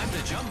you. I'm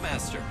the jump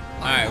master.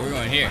 All right, we're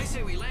going here. I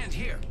say we land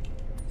here.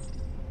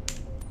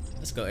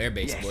 Let's go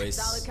airbase, Yes. boys.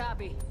 Solid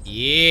copy.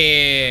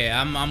 Yeah,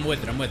 I'm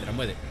with it. I'm with it. I'm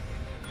with it.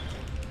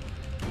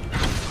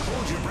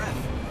 Hold your breath.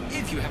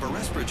 If you have a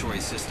respiratory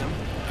system.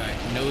 All right,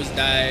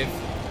 nosedive.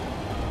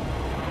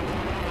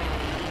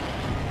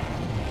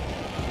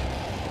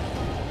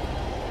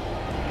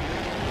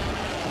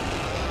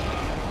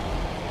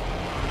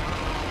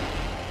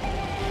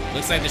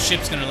 Looks like the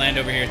ship's gonna land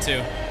over here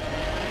too.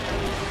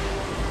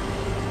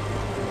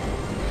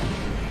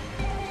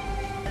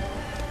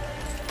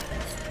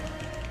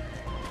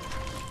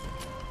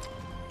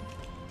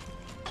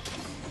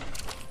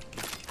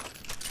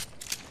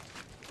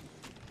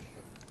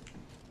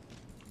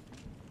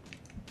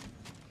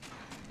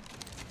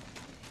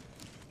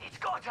 It's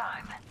go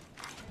time.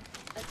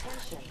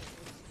 Attention.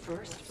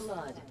 First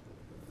blood.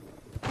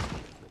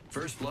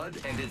 First blood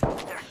and it's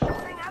They're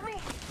shooting at me?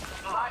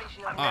 Body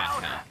shield. Oh,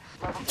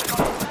 no. Level 2.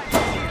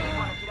 Need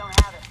one if you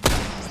don't have it.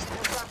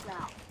 What's up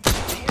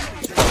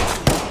now?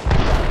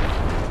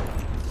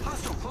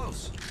 hostile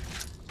close.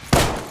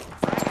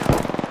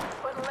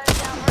 Put the leg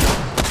down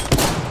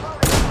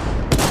first.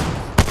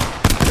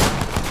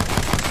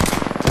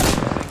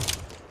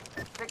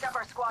 Picked up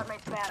our squad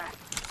mate's banner.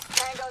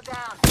 Tango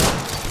down.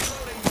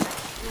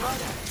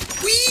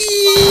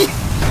 Whee!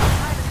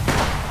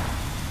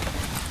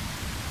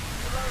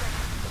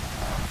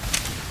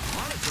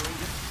 Monitoring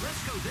it.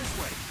 Let's go this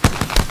way.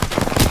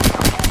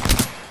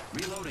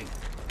 Reloading.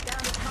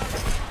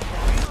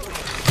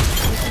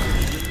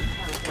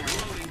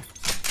 Reloading.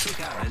 Took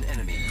out an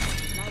enemy.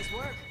 Nice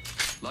work.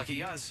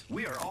 Lucky us,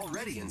 we are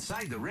already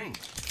inside the ring.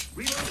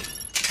 Reloading.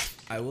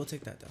 I will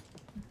take that down.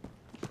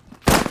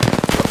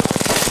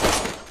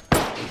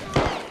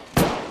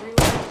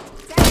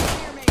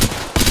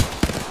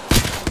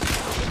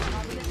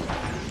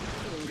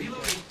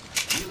 Reloading.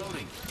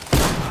 Reloading.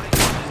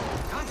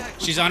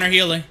 Contact. She's on her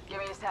healing. Give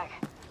me a sec.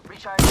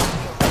 Recharge the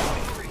shield.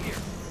 Over here.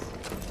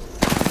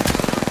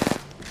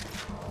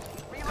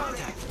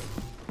 Contact.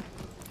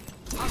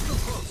 Hostile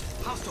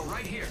close. Hostile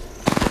right here.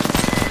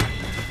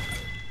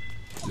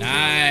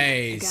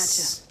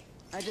 Nice.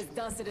 Gotcha. I just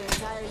dusted an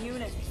entire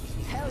unit.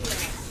 Hell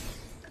yeah.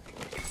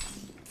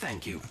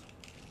 Thank you.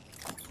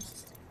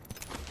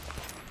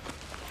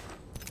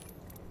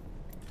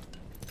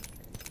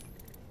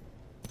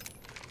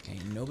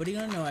 Ain't nobody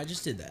gonna know I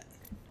just did that.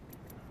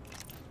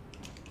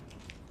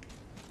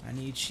 I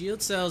need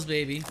shield cells,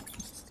 baby.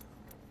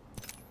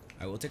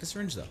 I will take a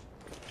syringe though.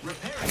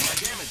 Repairing my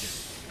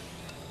damages.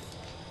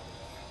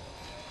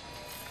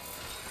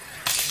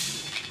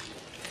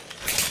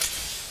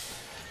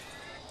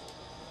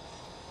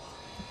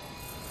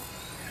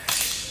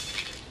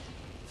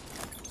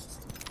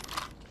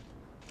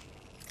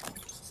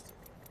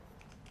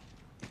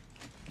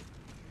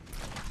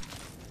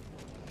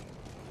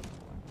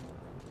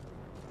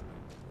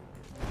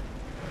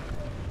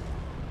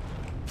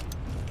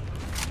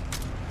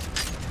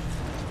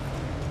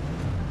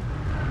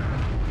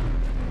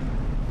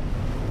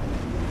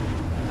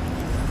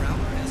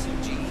 Prowler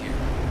SMG here.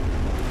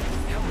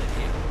 Helmet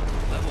here.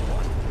 Level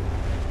 1.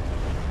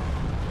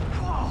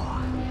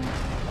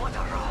 Whoa. What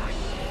a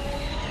rush.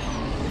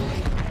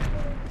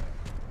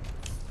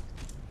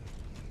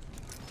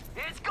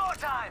 It's go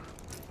time.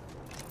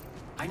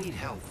 I need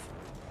health.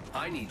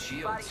 I need Body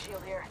shields.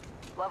 shield here.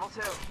 Level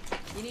 2.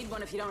 You need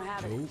one if you don't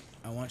have it. Oh,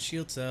 I want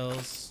shield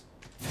cells.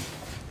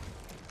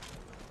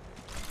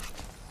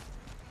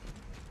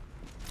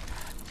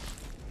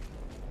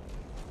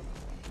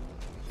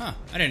 Huh,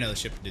 I didn't know the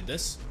ship did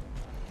this.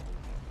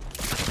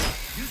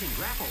 Using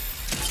grapple.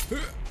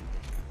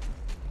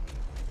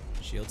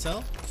 Shield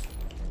cell?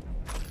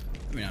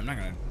 I mean, I'm not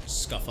gonna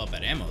scuff up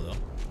at ammo though.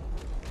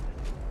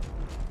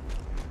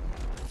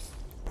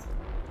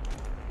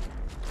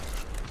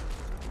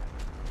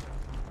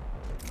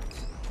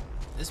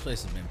 This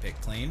place has been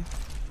picked clean.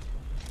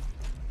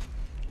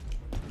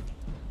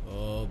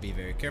 Oh, be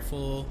very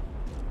careful.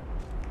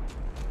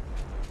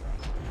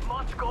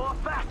 Must go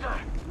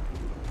faster.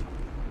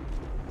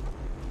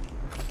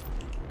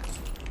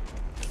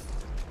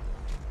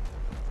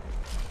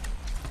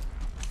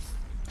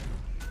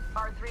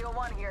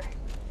 R301 here.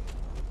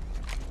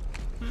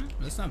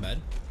 That's not bad.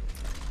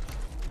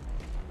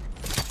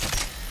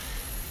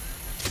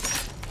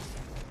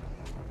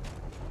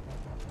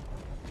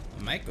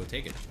 I might go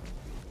take it.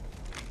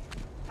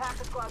 Half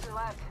the squads are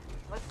left.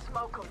 Let's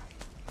smoke them.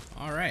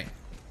 All right.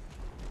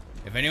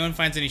 If anyone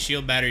finds any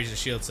shield batteries or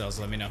shield cells,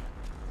 let me know.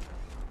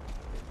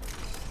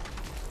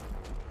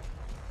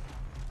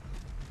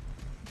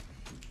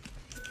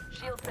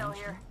 Shield cell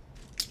here.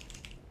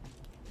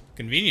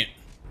 Convenient.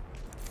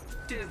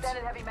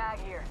 Extended heavy mag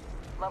here.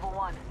 Level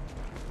 1.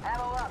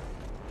 Ammo up.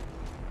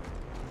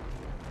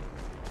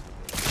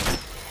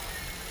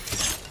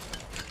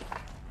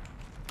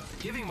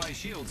 Giving my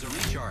shields a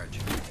recharge.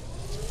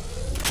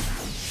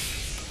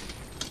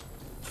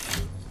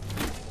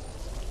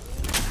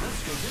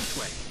 Let's go this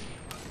way.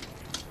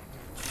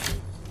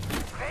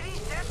 Ready,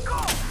 set, go!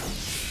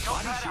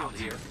 Body shield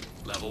here.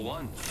 Level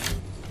 1.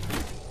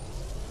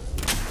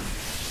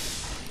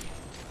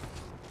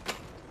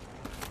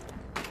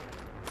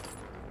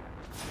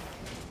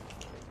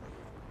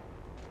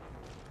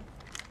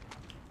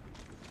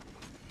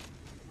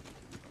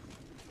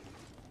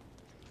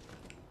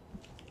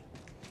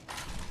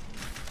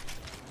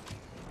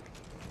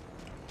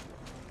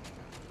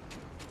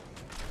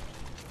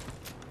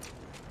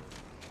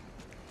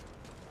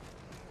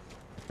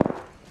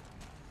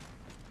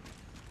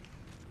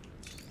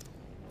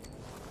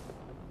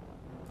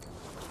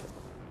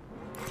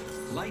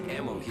 Light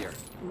ammo here.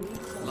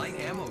 Light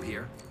ammo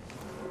here.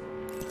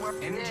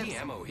 Energy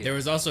ammo here. There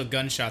was also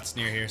gunshots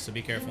near here, so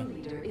be careful.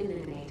 Leader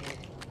eliminated.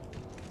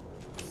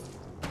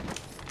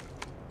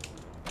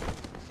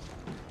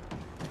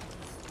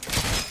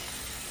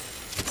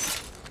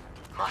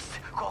 Must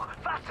go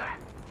faster!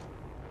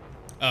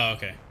 Oh,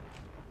 okay.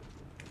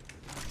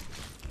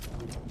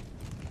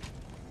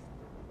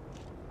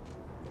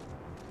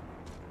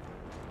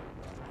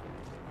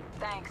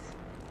 Thanks.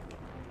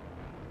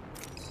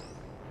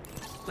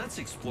 Let's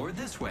explore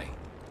this way.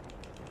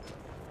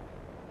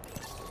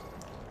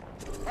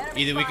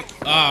 Enemy Either we could.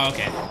 spotted. Oh,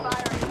 okay.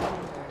 Fire.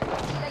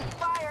 Take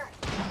fire.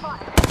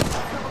 Spotted.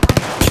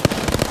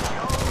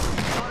 Yo,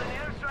 got an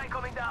airstrike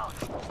coming down.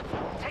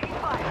 Taking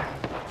fire.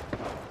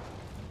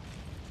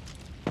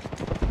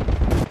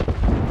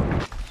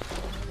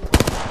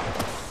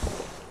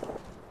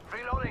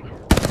 Reloading.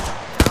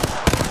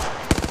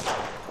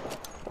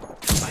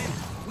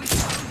 We can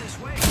go this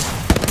way.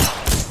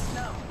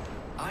 No.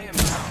 I am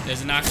down.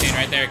 There's an octane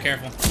right there.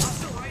 Careful.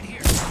 Hostile right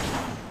here.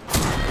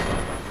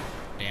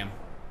 Damn.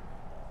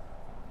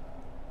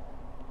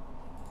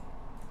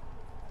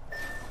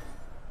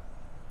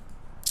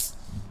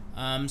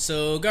 I'm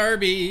so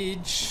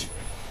garbage.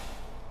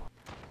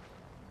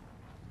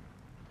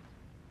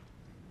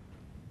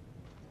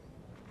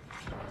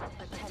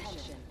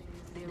 Attention.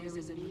 There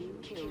is a new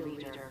kill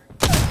leader.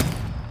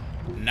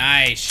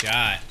 Nice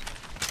shot.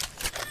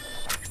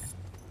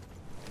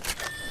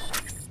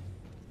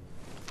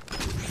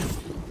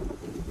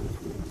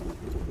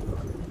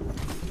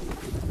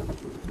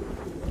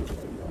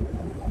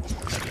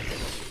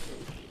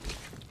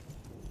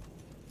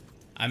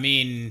 I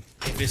mean,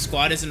 if his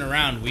squad isn't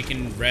around, we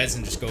can res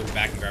and just go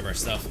back and grab our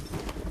stuff.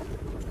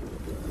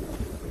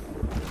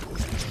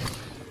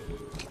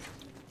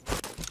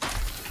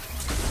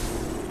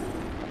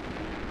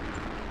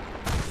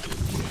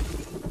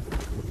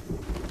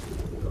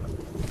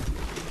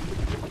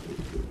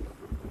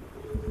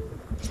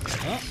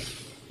 Well,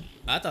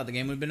 I thought the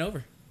game would have been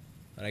over,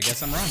 but I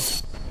guess I'm wrong.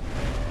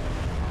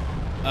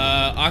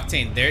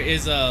 Octane, there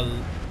is a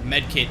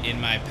med kit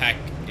in my pack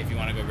if you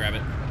want to go grab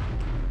it.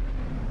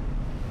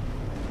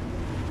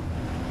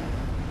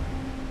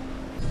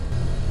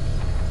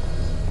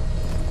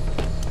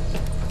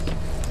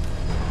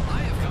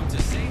 I have come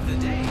to save the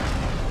day.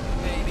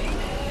 Baby.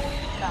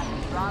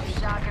 Drop,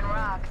 shock, and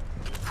rock.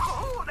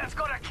 Ooh, that's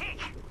got a kick.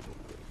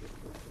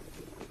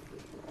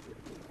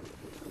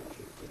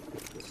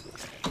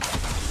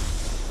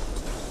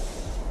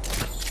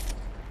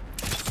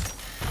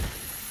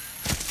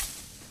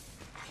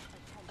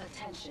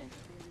 Attention.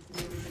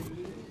 There is a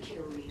new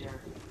kill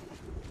leader.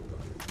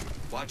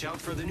 Watch out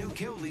for the new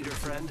kill leader,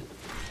 friend.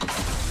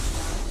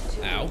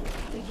 Ow.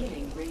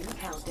 Beginning ring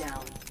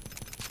countdown.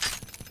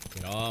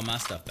 Get all my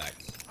stuff back.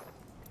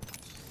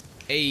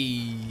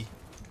 Hey.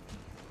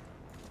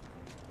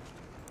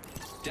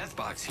 Death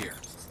box here.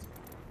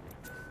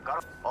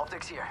 Got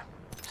optics here.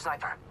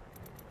 Sniper.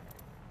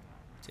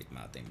 Take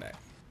my thing back.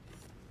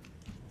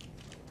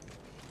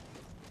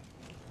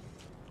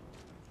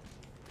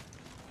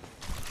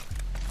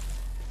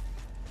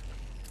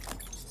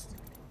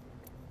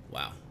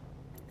 Wow.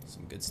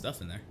 Some good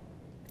stuff in there.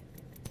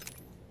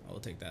 I will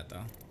take that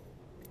though.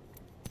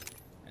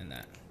 And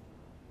that.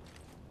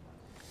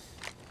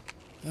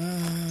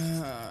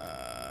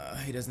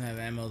 He doesn't have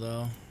ammo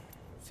though.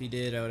 If he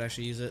did, I would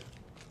actually use it.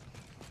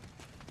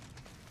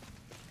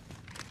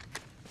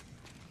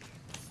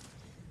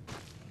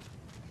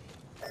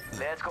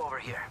 Let's go over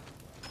here.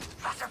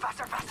 Faster,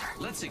 faster, faster.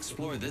 Let's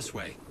explore this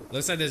way.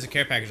 Looks like there's a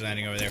care package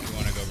landing over there if we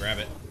want to go grab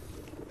it.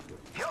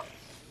 Yup.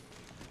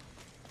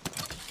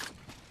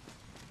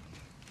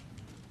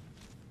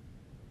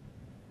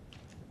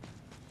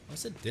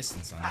 What's the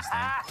distance on this thing?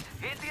 Ah,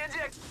 hit the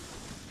eject.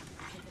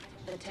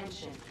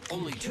 Attention.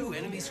 Only 2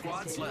 enemy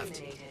squads left.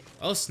 Eliminated.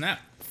 Oh snap.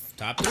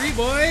 Top 3,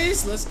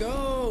 boys. Let's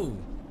go.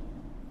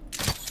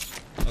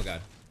 Oh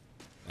god.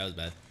 That was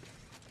bad.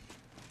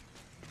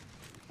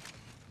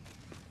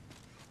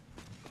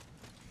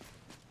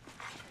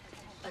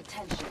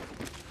 Attention.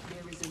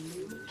 There is a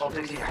new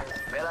Optics here.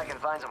 Bet I can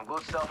find some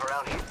good stuff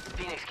around here.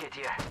 Phoenix kit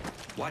here.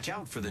 Watch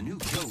out for the new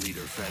kill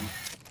leader, friend.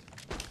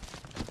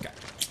 God.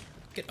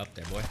 Get up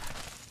there, boy.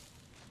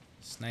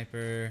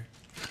 Sniper.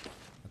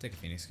 I'll take a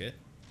Phoenix kit.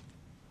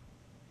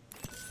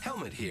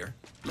 Helmet here.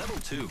 Level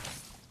 2.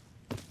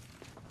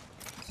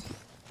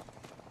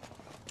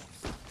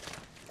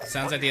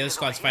 Sounds like the other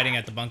squad's fighting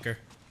at the bunker.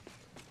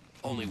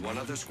 Only 1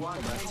 other squad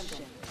left.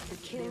 attention. The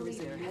kill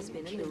leader has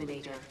been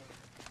eliminated.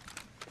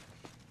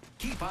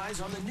 Keep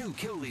eyes on the new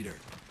kill leader.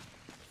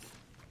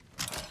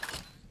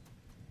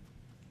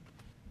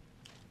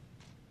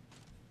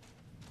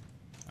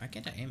 Why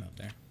can't I aim up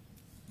there?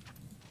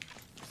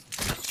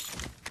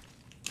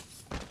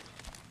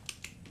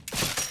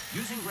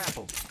 Using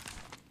grapple.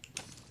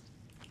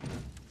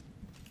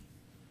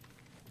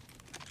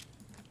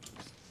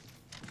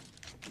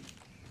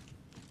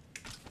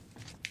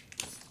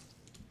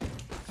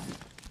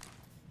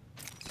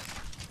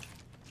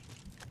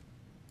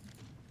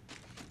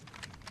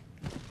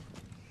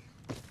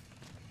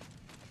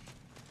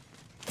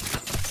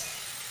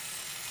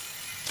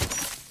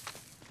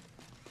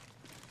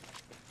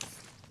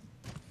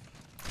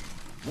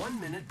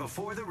 One minute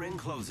before the ring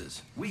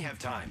closes. We have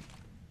time.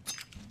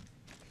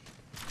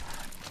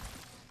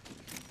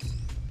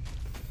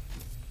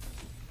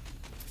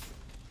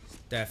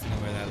 Definitely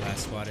where that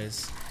last squad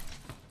is.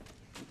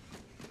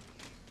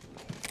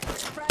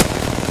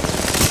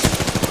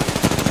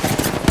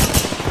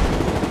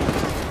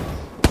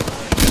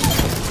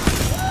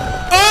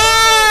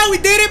 Oh, we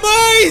did it,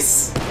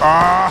 boys!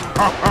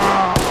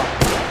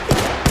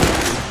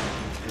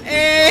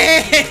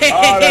 Hey!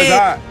 Oh, that's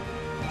hot.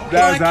 Oh, I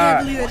That's can't hot.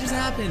 believe that just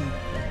happened.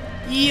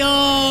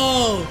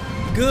 Yo!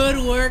 Good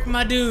work,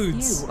 my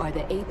dudes. You are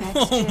the Apex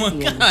Oh my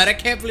champions. god, I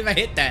can't believe I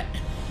hit that.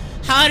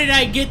 How did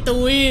I get the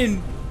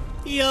win?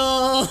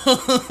 Yo!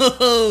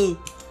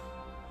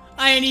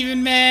 I ain't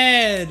even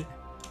mad.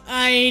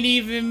 I ain't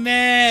even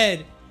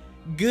mad.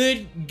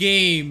 Good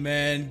game,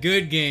 man.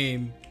 Good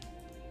game.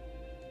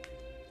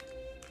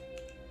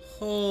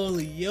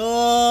 Holy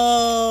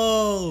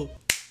yo!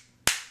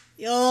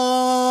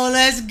 Yo,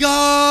 let's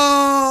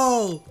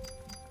go!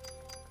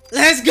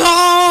 Let's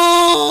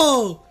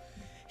go!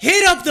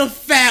 Hit up the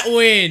fat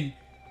win!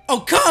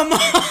 Oh, come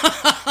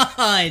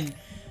on!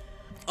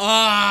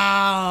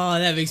 Oh,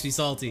 that makes me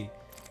salty.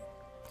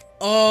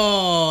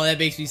 Oh, that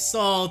makes me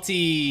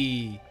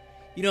salty.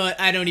 You know what?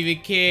 I don't even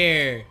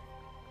care.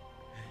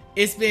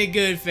 It's been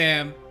good,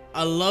 fam.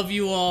 I love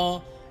you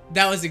all.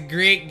 That was a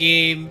great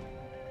game.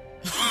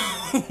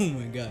 Oh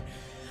my god.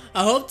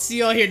 I hope to see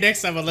you all here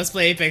next time on Let's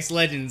Play Apex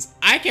Legends.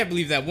 I can't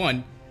believe that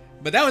won,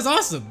 but that was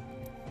awesome.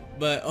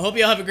 But I hope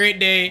you all have a great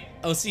day.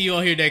 I'll see you all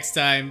here next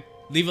time.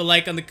 Leave a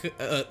like on the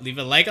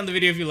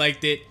video if you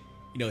liked it.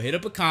 You know, hit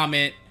up a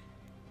comment,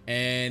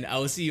 and I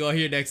will see you all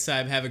here next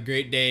time. Have a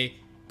great day.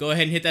 Go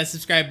ahead and hit that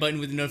subscribe button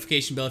with the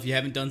notification bell if you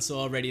haven't done so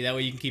already. That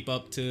way you can keep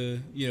up to,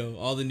 you know,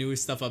 all the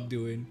newest stuff I'm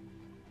doing.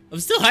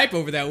 I'm still hype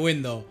over that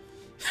win though.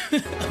 I'll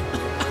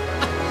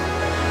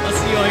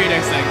see you all here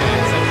next time,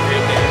 guys.